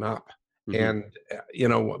and up and up. Mm-hmm. And, you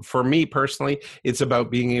know, for me personally, it's about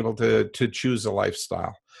being able to choose a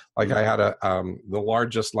lifestyle. Like I had the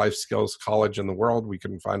largest life skills college in the world. We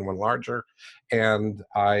couldn't find one larger. And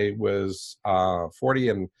I was 40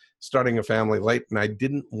 and starting a family late, and I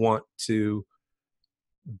didn't want to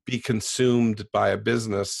be consumed by a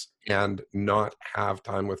business and not have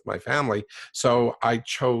time with my family. So I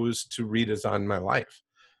chose to redesign my life.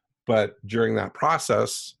 But during that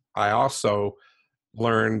process, I also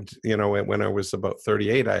learned, you know, when I was about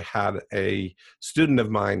 38, I had a student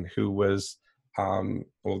of mine who was,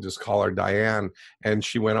 we'll just call her Diane, and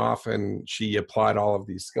she went off and she applied all of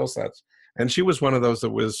these skill sets. And she was one of those that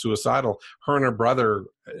was suicidal. Her and her brother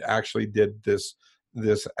actually did this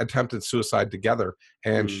attempted suicide together,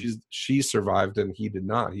 and she survived and he did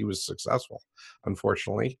not. He was successful,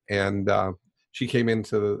 unfortunately. And she came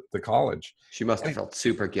into the college. She must have felt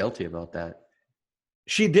super guilty about that.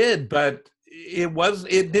 She did, but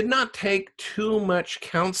it did not take too much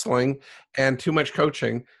counseling and too much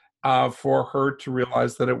coaching for her to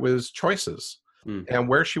realize that it was choices and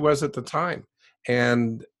where she was at the time.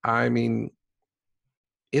 And I mean,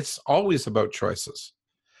 it's always about choices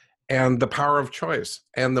and the power of choice.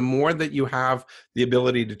 And the more that you have the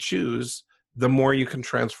ability to choose, the more you can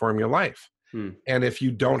transform your life. And if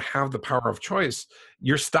you don't have the power of choice,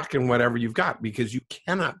 you're stuck in whatever you've got because you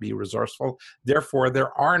cannot be resourceful. Therefore,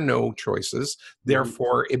 there are no choices.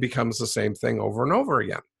 Therefore, it becomes the same thing over and over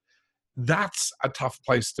again. That's a tough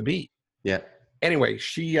place to be. Yeah. Anyway,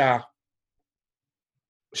 she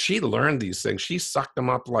learned these things. She sucked them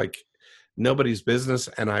up like nobody's business.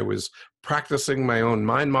 And I was practicing my own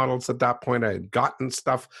mind models at that point. I had gotten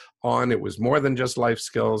stuff on. It was more than just life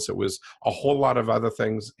skills. It was a whole lot of other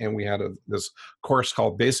things. And we had this course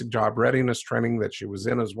called Basic Job Readiness Training that she was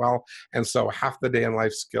in as well. And so half the day in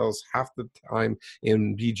life skills, half the time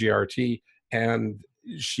in BGRT. And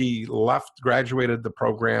she graduated the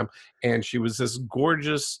program, and she was this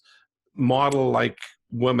gorgeous model-like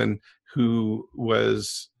woman who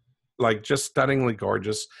was like just stunningly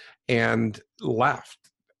gorgeous, and left.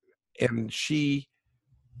 And she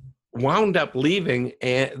wound up leaving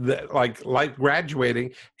and like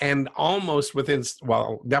graduating, and almost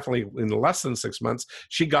definitely in less than 6 months,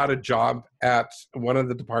 she got a job at one of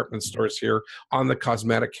the department stores here on the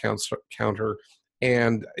cosmetic counter,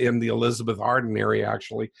 and in the Elizabeth Arden area,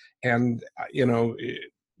 actually. And, you know,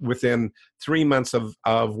 within 3 months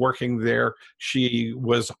of working there, she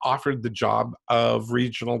was offered the job of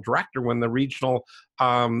regional director when the regional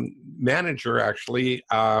manager actually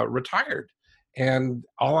retired. And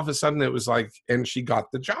all of a sudden it was like, and she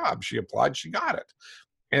got the job. She applied, she got it.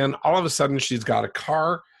 And all of a sudden she's got a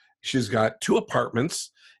car, she's got 2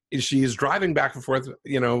 apartments. She's driving back and forth,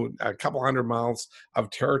 you know, a couple hundred miles of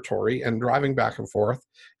territory and driving back and forth.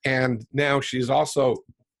 And now she's also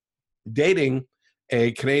dating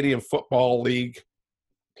a Canadian Football League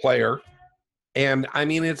player. And I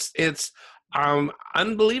mean, it's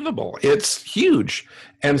unbelievable. It's huge.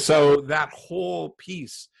 And so that whole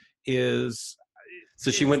piece is... So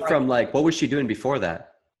she went from like, what was she doing before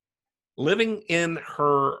that? Living in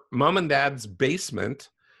her mom and dad's basement,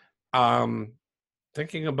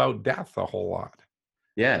 thinking about death a whole lot.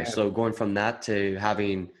 Yeah. And so going from that to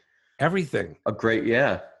having everything.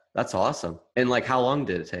 That's awesome. And like, how long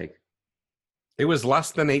did it take? It was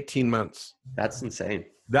less than 18 months. That's insane.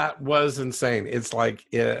 That was insane. It's like,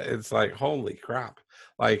 holy crap.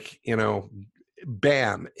 Like, you know,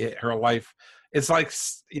 bam, her life, it's like,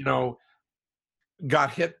 you know,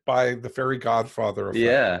 got hit by the fairy godfather effect.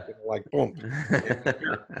 Yeah. Like, boom,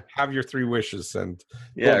 have your 3 wishes. And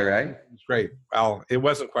yeah, boom, right. It's great. Well, it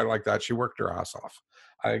wasn't quite like that. She worked her ass off.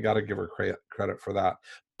 I got to give her credit for that.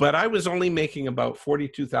 But I was only making about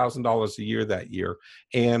 $42,000 a year that year.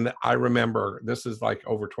 And I remember, this is like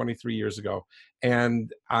over 23 years ago.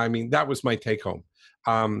 And I mean, that was my take home.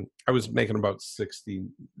 I was making about 60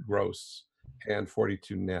 gross and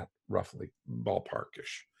 42 net, roughly,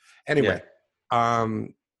 ballparkish. Anyway,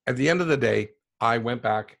 at the end of the day, I went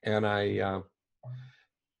back and I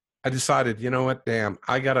decided, you know what, damn,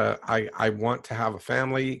 I want to have a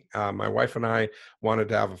family. My wife and I wanted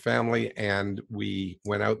to have a family, and we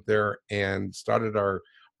went out there and started our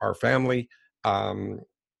our family. And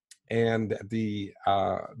the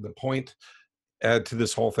point to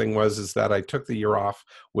this whole thing is that I took the year off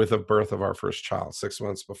with the birth of our first child, 6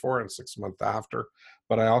 months before and 6 months after.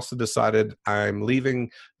 But I also decided I'm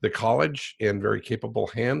leaving the college in very capable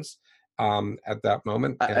hands at that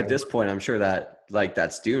moment. At this point, I'm sure that like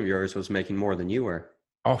that student of yours was making more than you were.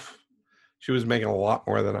 Oh, she was making a lot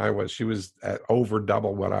more than I was. She was at over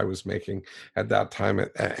double what I was making at that time,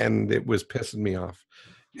 and it was pissing me off.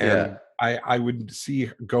 And I would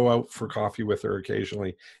go out for coffee with her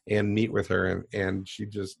occasionally and meet with her, and she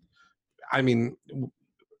just, I mean,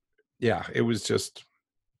 yeah, it was just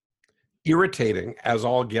irritating as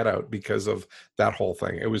all get out because of that whole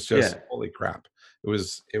thing. It was just holy crap. It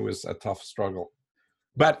was a tough struggle.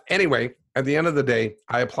 But anyway, at the end of the day,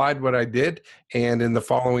 I applied what I did. And in the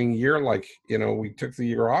following year, we took the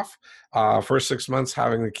year off. First 6 months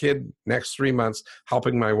having the kid, next 3 months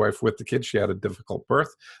helping my wife with the kid. She had a difficult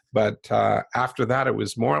birth. But after that, it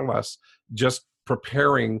was more or less just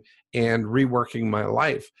preparing and reworking my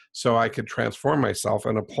life so I could transform myself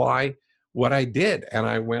and apply what I did. And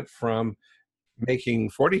I went from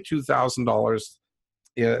making $42,000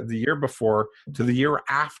 the year before to the year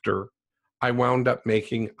after, I wound up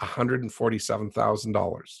making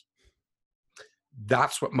 $147,000.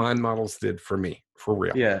 That's what Mind Models did for me, for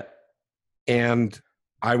real. Yeah. And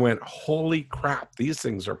I went, holy crap, these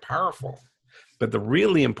things are powerful. But the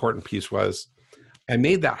really important piece was I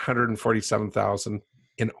made that $147,000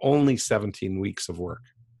 in only 17 weeks of work.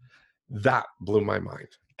 That blew my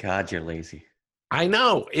mind. God, you're lazy. I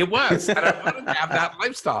know it was. And I wanted to have that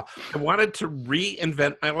lifestyle. I wanted to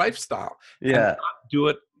reinvent my lifestyle. Yeah. And not do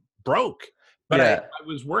it broke. But Yeah. I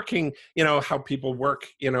was working, how people work,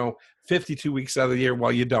 52 weeks out of the year.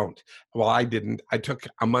 Well, you don't. Well, I didn't. I took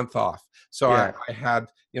a month off. So I had,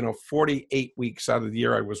 48 weeks out of the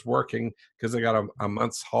year I was working because I got a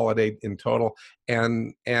month's holiday in total.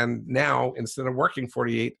 And now instead of working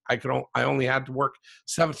 48, I only had to work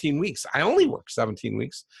 17 weeks. I only worked 17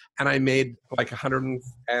 weeks and I made like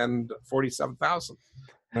 $147,000.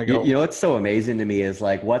 I go, what's so amazing to me is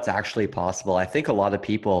like what's actually possible. I think a lot of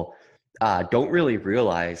people don't really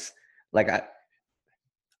realize, like, I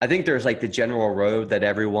think there's like the general road that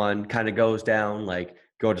everyone kind of goes down, like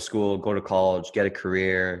go to school, go to college, get a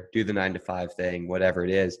career, do the 9-to-5 thing, whatever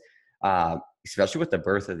it is, especially with the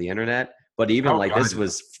birth of the internet. But even this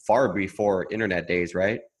was far before internet days,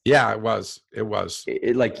 right? Yeah, it was.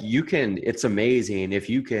 It's amazing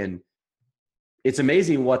it's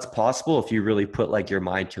amazing what's possible if you really put like your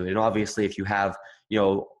mind to it. And obviously if you have,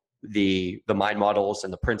 the mind models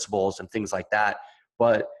and the principles and things like that,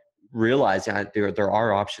 but realizing that there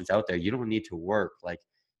are options out there. You don't need to work like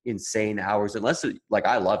insane hours unless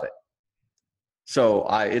I love it. So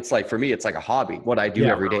it's like, for me, it's like a hobby. What I do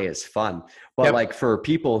every day is fun. But like for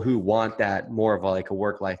people who want that more of a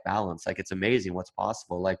work-life balance, like it's amazing what's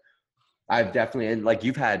possible. Like I've definitely, and like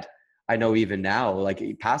you've had, I know even now, like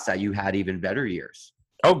past that, you had even better years.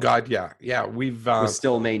 Oh God. Yeah. Yeah. We're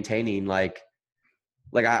still maintaining I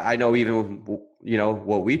know even,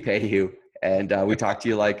 what we pay you, and we talk to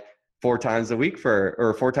you like 4 times a week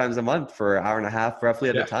or 4 times a month for an hour and a half roughly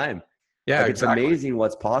at a time. Yeah. It's amazing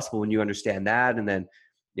what's possible when you understand that. And then,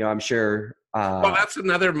 I'm sure. Well, that's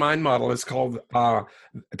another mind model. It's called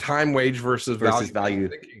time wage versus value.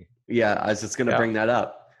 Yeah. I was just going to bring that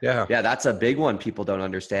up. Yeah. Yeah. That's a big one. People don't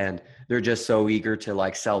understand. They're just so eager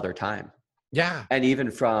to sell their time. Yeah. And even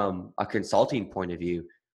from a consulting point of view,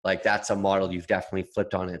 that's a model you've definitely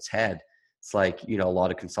flipped on its head. It's like, a lot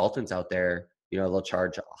of consultants out there, they'll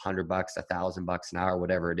charge $100, $1,000 an hour,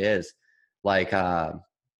 whatever it is.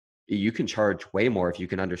 You can charge way more if you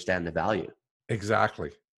can understand the value.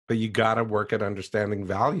 Exactly. But you got to work at understanding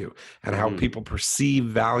value and how people perceive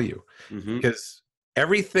value, because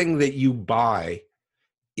everything that you buy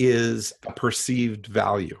is a perceived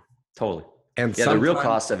value. Totally. And the real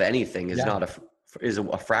cost of anything is not a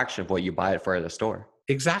fraction of what you buy it for at the store.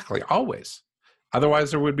 Exactly. Always. Otherwise,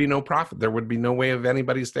 there would be no profit. There would be no way of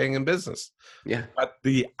anybody staying in business. Yeah. But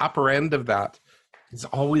the upper end of that is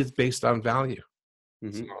always based on value.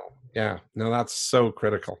 Mm-hmm. So, that's so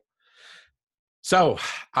critical. So,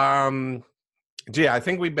 I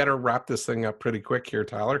think we better wrap this thing up pretty quick here,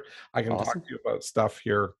 Tyler. I can talk to you about stuff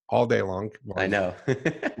here all day long. I know.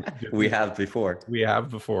 We have before.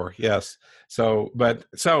 Yes. So,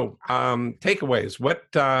 takeaways.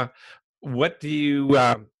 What do you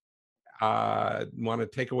want to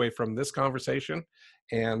take away from this conversation,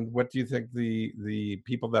 and what do you think the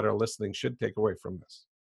people that are listening should take away from this?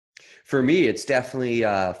 For me, it's definitely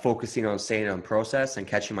focusing on staying on process and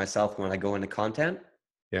catching myself when I go into content.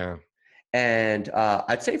 Yeah. And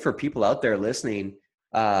I'd say for people out there listening,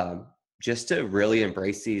 just to really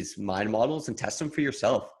embrace these mind models and test them for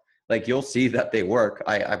yourself. Like, you'll see that they work.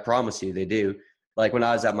 I promise you they do. Like, when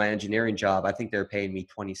I was at my engineering job, I think they were paying me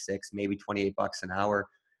 26, maybe $28 an hour.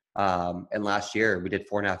 And last year we did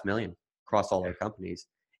 4.5 million across all our companies.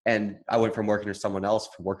 And I went from working for someone else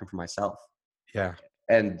to working for myself. Yeah.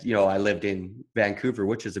 And, you know, I lived in Vancouver,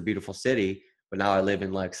 which is a beautiful city, but now I live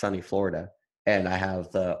in like sunny Florida. And I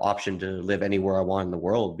have the option to live anywhere I want in the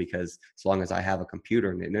world, because as long as I have a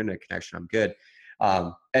computer and an internet connection, I'm good.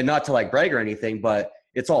 And not to like brag or anything, but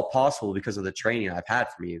it's all possible because of the training I've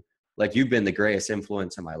had from you. Like, you've been the greatest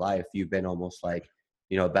influence in my life. You've been almost like,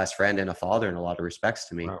 you know, a best friend and a father in a lot of respects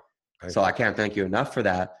to me. Wow. So I can't thank you enough for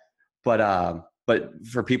that. But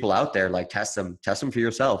for people out there, like, test them for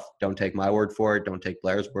yourself. Don't take my word for it. Don't take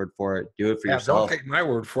Blair's word for it. Do it for yourself. Don't take my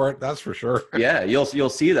word for it. That's for sure. Yeah. You'll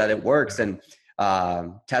see that it works. Yeah.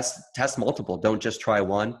 And test multiple. Don't just try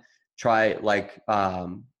one. Try like,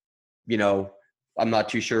 you know, I'm not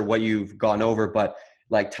too sure what you've gone over, but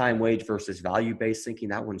like time, wage versus value-based thinking,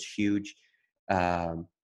 that one's huge. You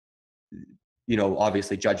know,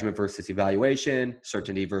 obviously judgment versus evaluation,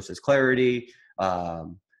 certainty versus clarity,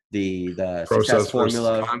 the process success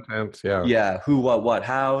formula, content, who, what,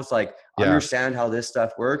 how's, like, understand how this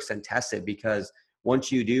stuff works and test it, because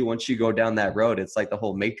once you go down that road, it's like the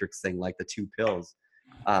whole Matrix thing, like the 2 pills.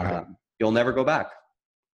 You'll never go back.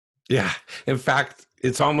 Yeah. In fact,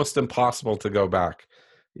 it's almost impossible to go back.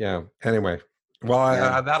 Yeah. Anyway.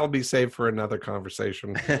 Well, that'll be saved for another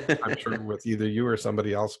conversation, I'm sure, with either you or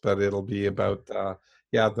somebody else, but it'll be about, the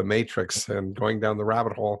Matrix and going down the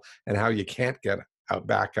rabbit hole and how you can't get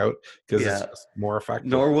back out, because it's just more effective.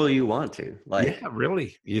 Nor will you want to. Like,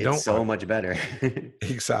 really. You don't. So much better.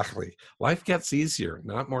 Exactly. Life gets easier,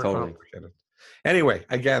 not more complicated. Anyway,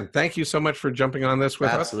 again, thank you so much for jumping on this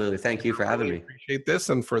with us. Absolutely. Thank you for having me. Appreciate this.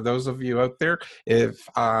 And for those of you out there, if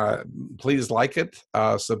please like it,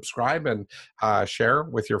 subscribe, and share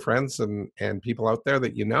with your friends and people out there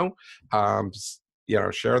that you know.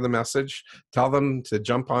 Share the message. Tell them to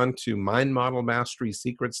jump on to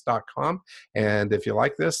mindmodelmasterysecrets.com. And if you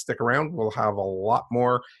like this, stick around. We'll have a lot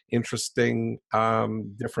more interesting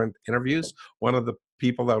different interviews. One of the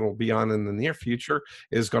people that will be on in the near future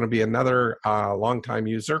is going to be another longtime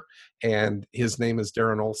user, and his name is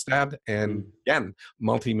Darren Olstad. And again,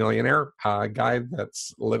 multimillionaire guy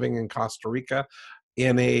that's living in Costa Rica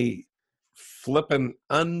in a flippin'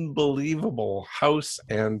 unbelievable house.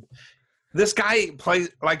 And this guy plays,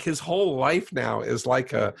 like, his whole life now is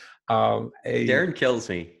like a Darren kills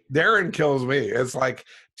me. Darren kills me. It's like,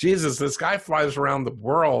 Jesus, this guy flies around the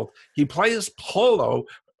world. He plays polo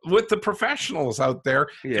with the professionals out there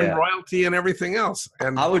and royalty and everything else.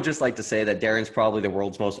 And I would just like to say that Darren's probably the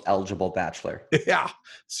world's most eligible bachelor. Yeah,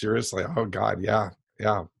 seriously. Oh God. Yeah.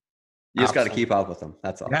 You just got to keep up with him.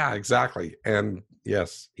 That's all. Yeah, exactly. And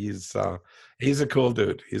yes, he's a cool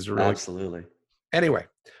dude. He's really absolutely. Anyway,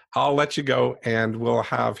 I'll let you go, and we'll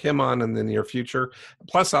have him on in the near future,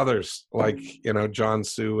 plus others like, John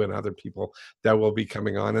Sue and other people that will be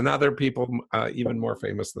coming on, and other people even more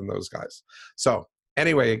famous than those guys. So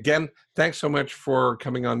anyway, again, thanks so much for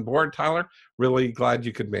coming on board, Tyler. Really glad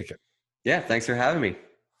you could make it. Yeah, thanks for having me.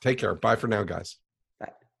 Take care. Bye for now, guys.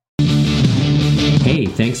 Bye. Hey,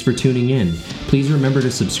 thanks for tuning in. Please remember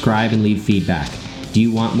to subscribe and leave feedback. Do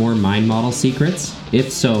you want more mind model secrets?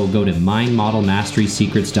 If so, go to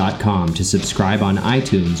mindmodelmasterysecrets.com to subscribe on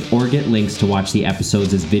iTunes or get links to watch the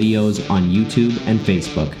episodes as videos on YouTube and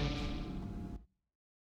Facebook.